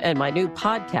Storm, and my new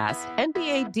podcast,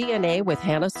 NBA DNA with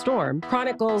Hannah Storm,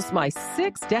 chronicles my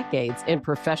 6 decades in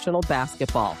professional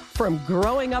basketball. From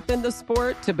growing up in the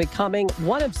sport to becoming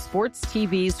one of sports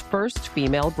TV's first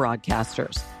female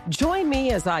broadcasters. Join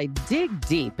me as I dig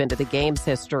deep into the game's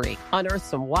history, unearth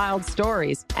some wild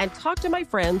stories, and talk to my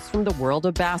friends from the world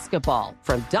of basketball,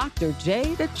 from Dr.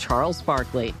 J to Charles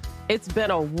Barkley. It's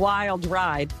been a wild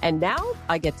ride, and now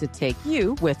I get to take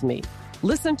you with me.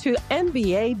 Listen to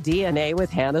NBA DNA with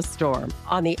Hannah Storm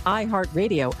on the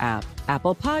iHeartRadio app,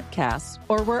 Apple Podcasts,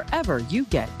 or wherever you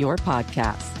get your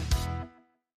podcasts.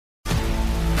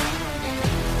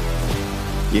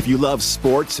 If you love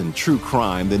sports and true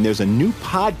crime, then there's a new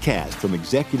podcast from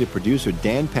executive producer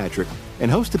Dan Patrick and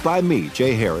hosted by me,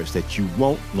 Jay Harris, that you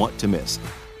won't want to miss.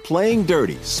 Playing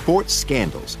Dirty: Sports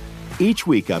Scandals. Each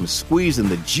week, I'm squeezing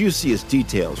the juiciest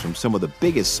details from some of the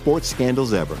biggest sports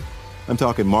scandals ever. I'm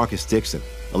talking Marcus Dixon,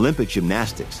 Olympic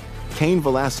gymnastics, Cain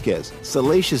Velasquez,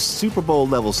 salacious Super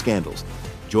Bowl-level scandals.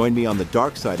 Join me on the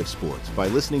dark side of sports by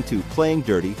listening to Playing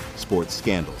Dirty: Sports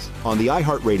Scandals on the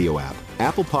iHeartRadio app,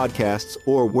 Apple Podcasts,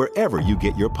 or wherever you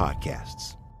get your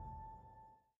podcasts.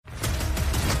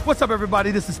 What's up,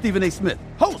 everybody? This is Stephen A. Smith,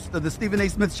 host of the Stephen A.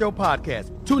 Smith Show podcast.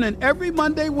 Tune in every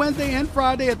Monday, Wednesday, and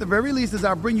Friday at the very least as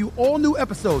I bring you all new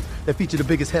episodes that feature the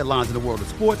biggest headlines in the world of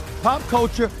sports, pop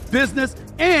culture, business,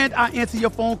 and I answer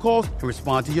your phone calls and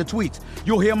respond to your tweets.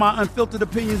 You'll hear my unfiltered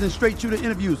opinions and straight-shooter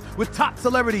interviews with top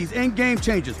celebrities and game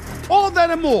changers. All that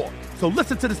and more. So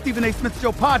listen to the Stephen A. Smith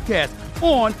Show podcast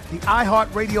on the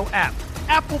iHeartRadio app,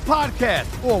 Apple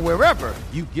Podcasts, or wherever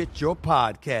you get your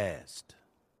podcast.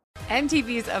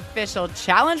 MTV's official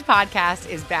Challenge podcast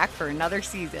is back for another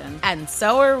season. And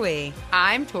so are we.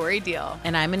 I'm Tori Deal.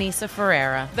 And I'm Anissa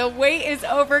Ferreira. The wait is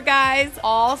over, guys.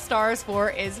 All Stars 4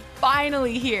 is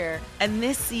finally here. And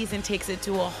this season takes it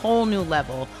to a whole new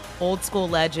level. Old school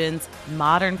legends,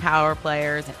 modern power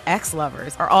players, and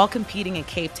ex-lovers are all competing in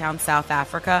Cape Town, South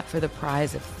Africa for the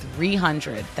prize of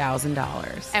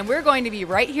 $300,000. And we're going to be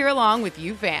right here along with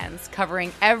you fans,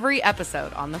 covering every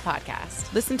episode on the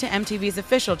podcast. Listen to MTV's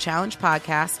official Challenge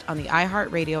podcast on the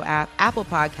iHeartRadio app, Apple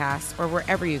Podcasts, or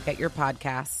wherever you get your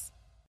podcasts.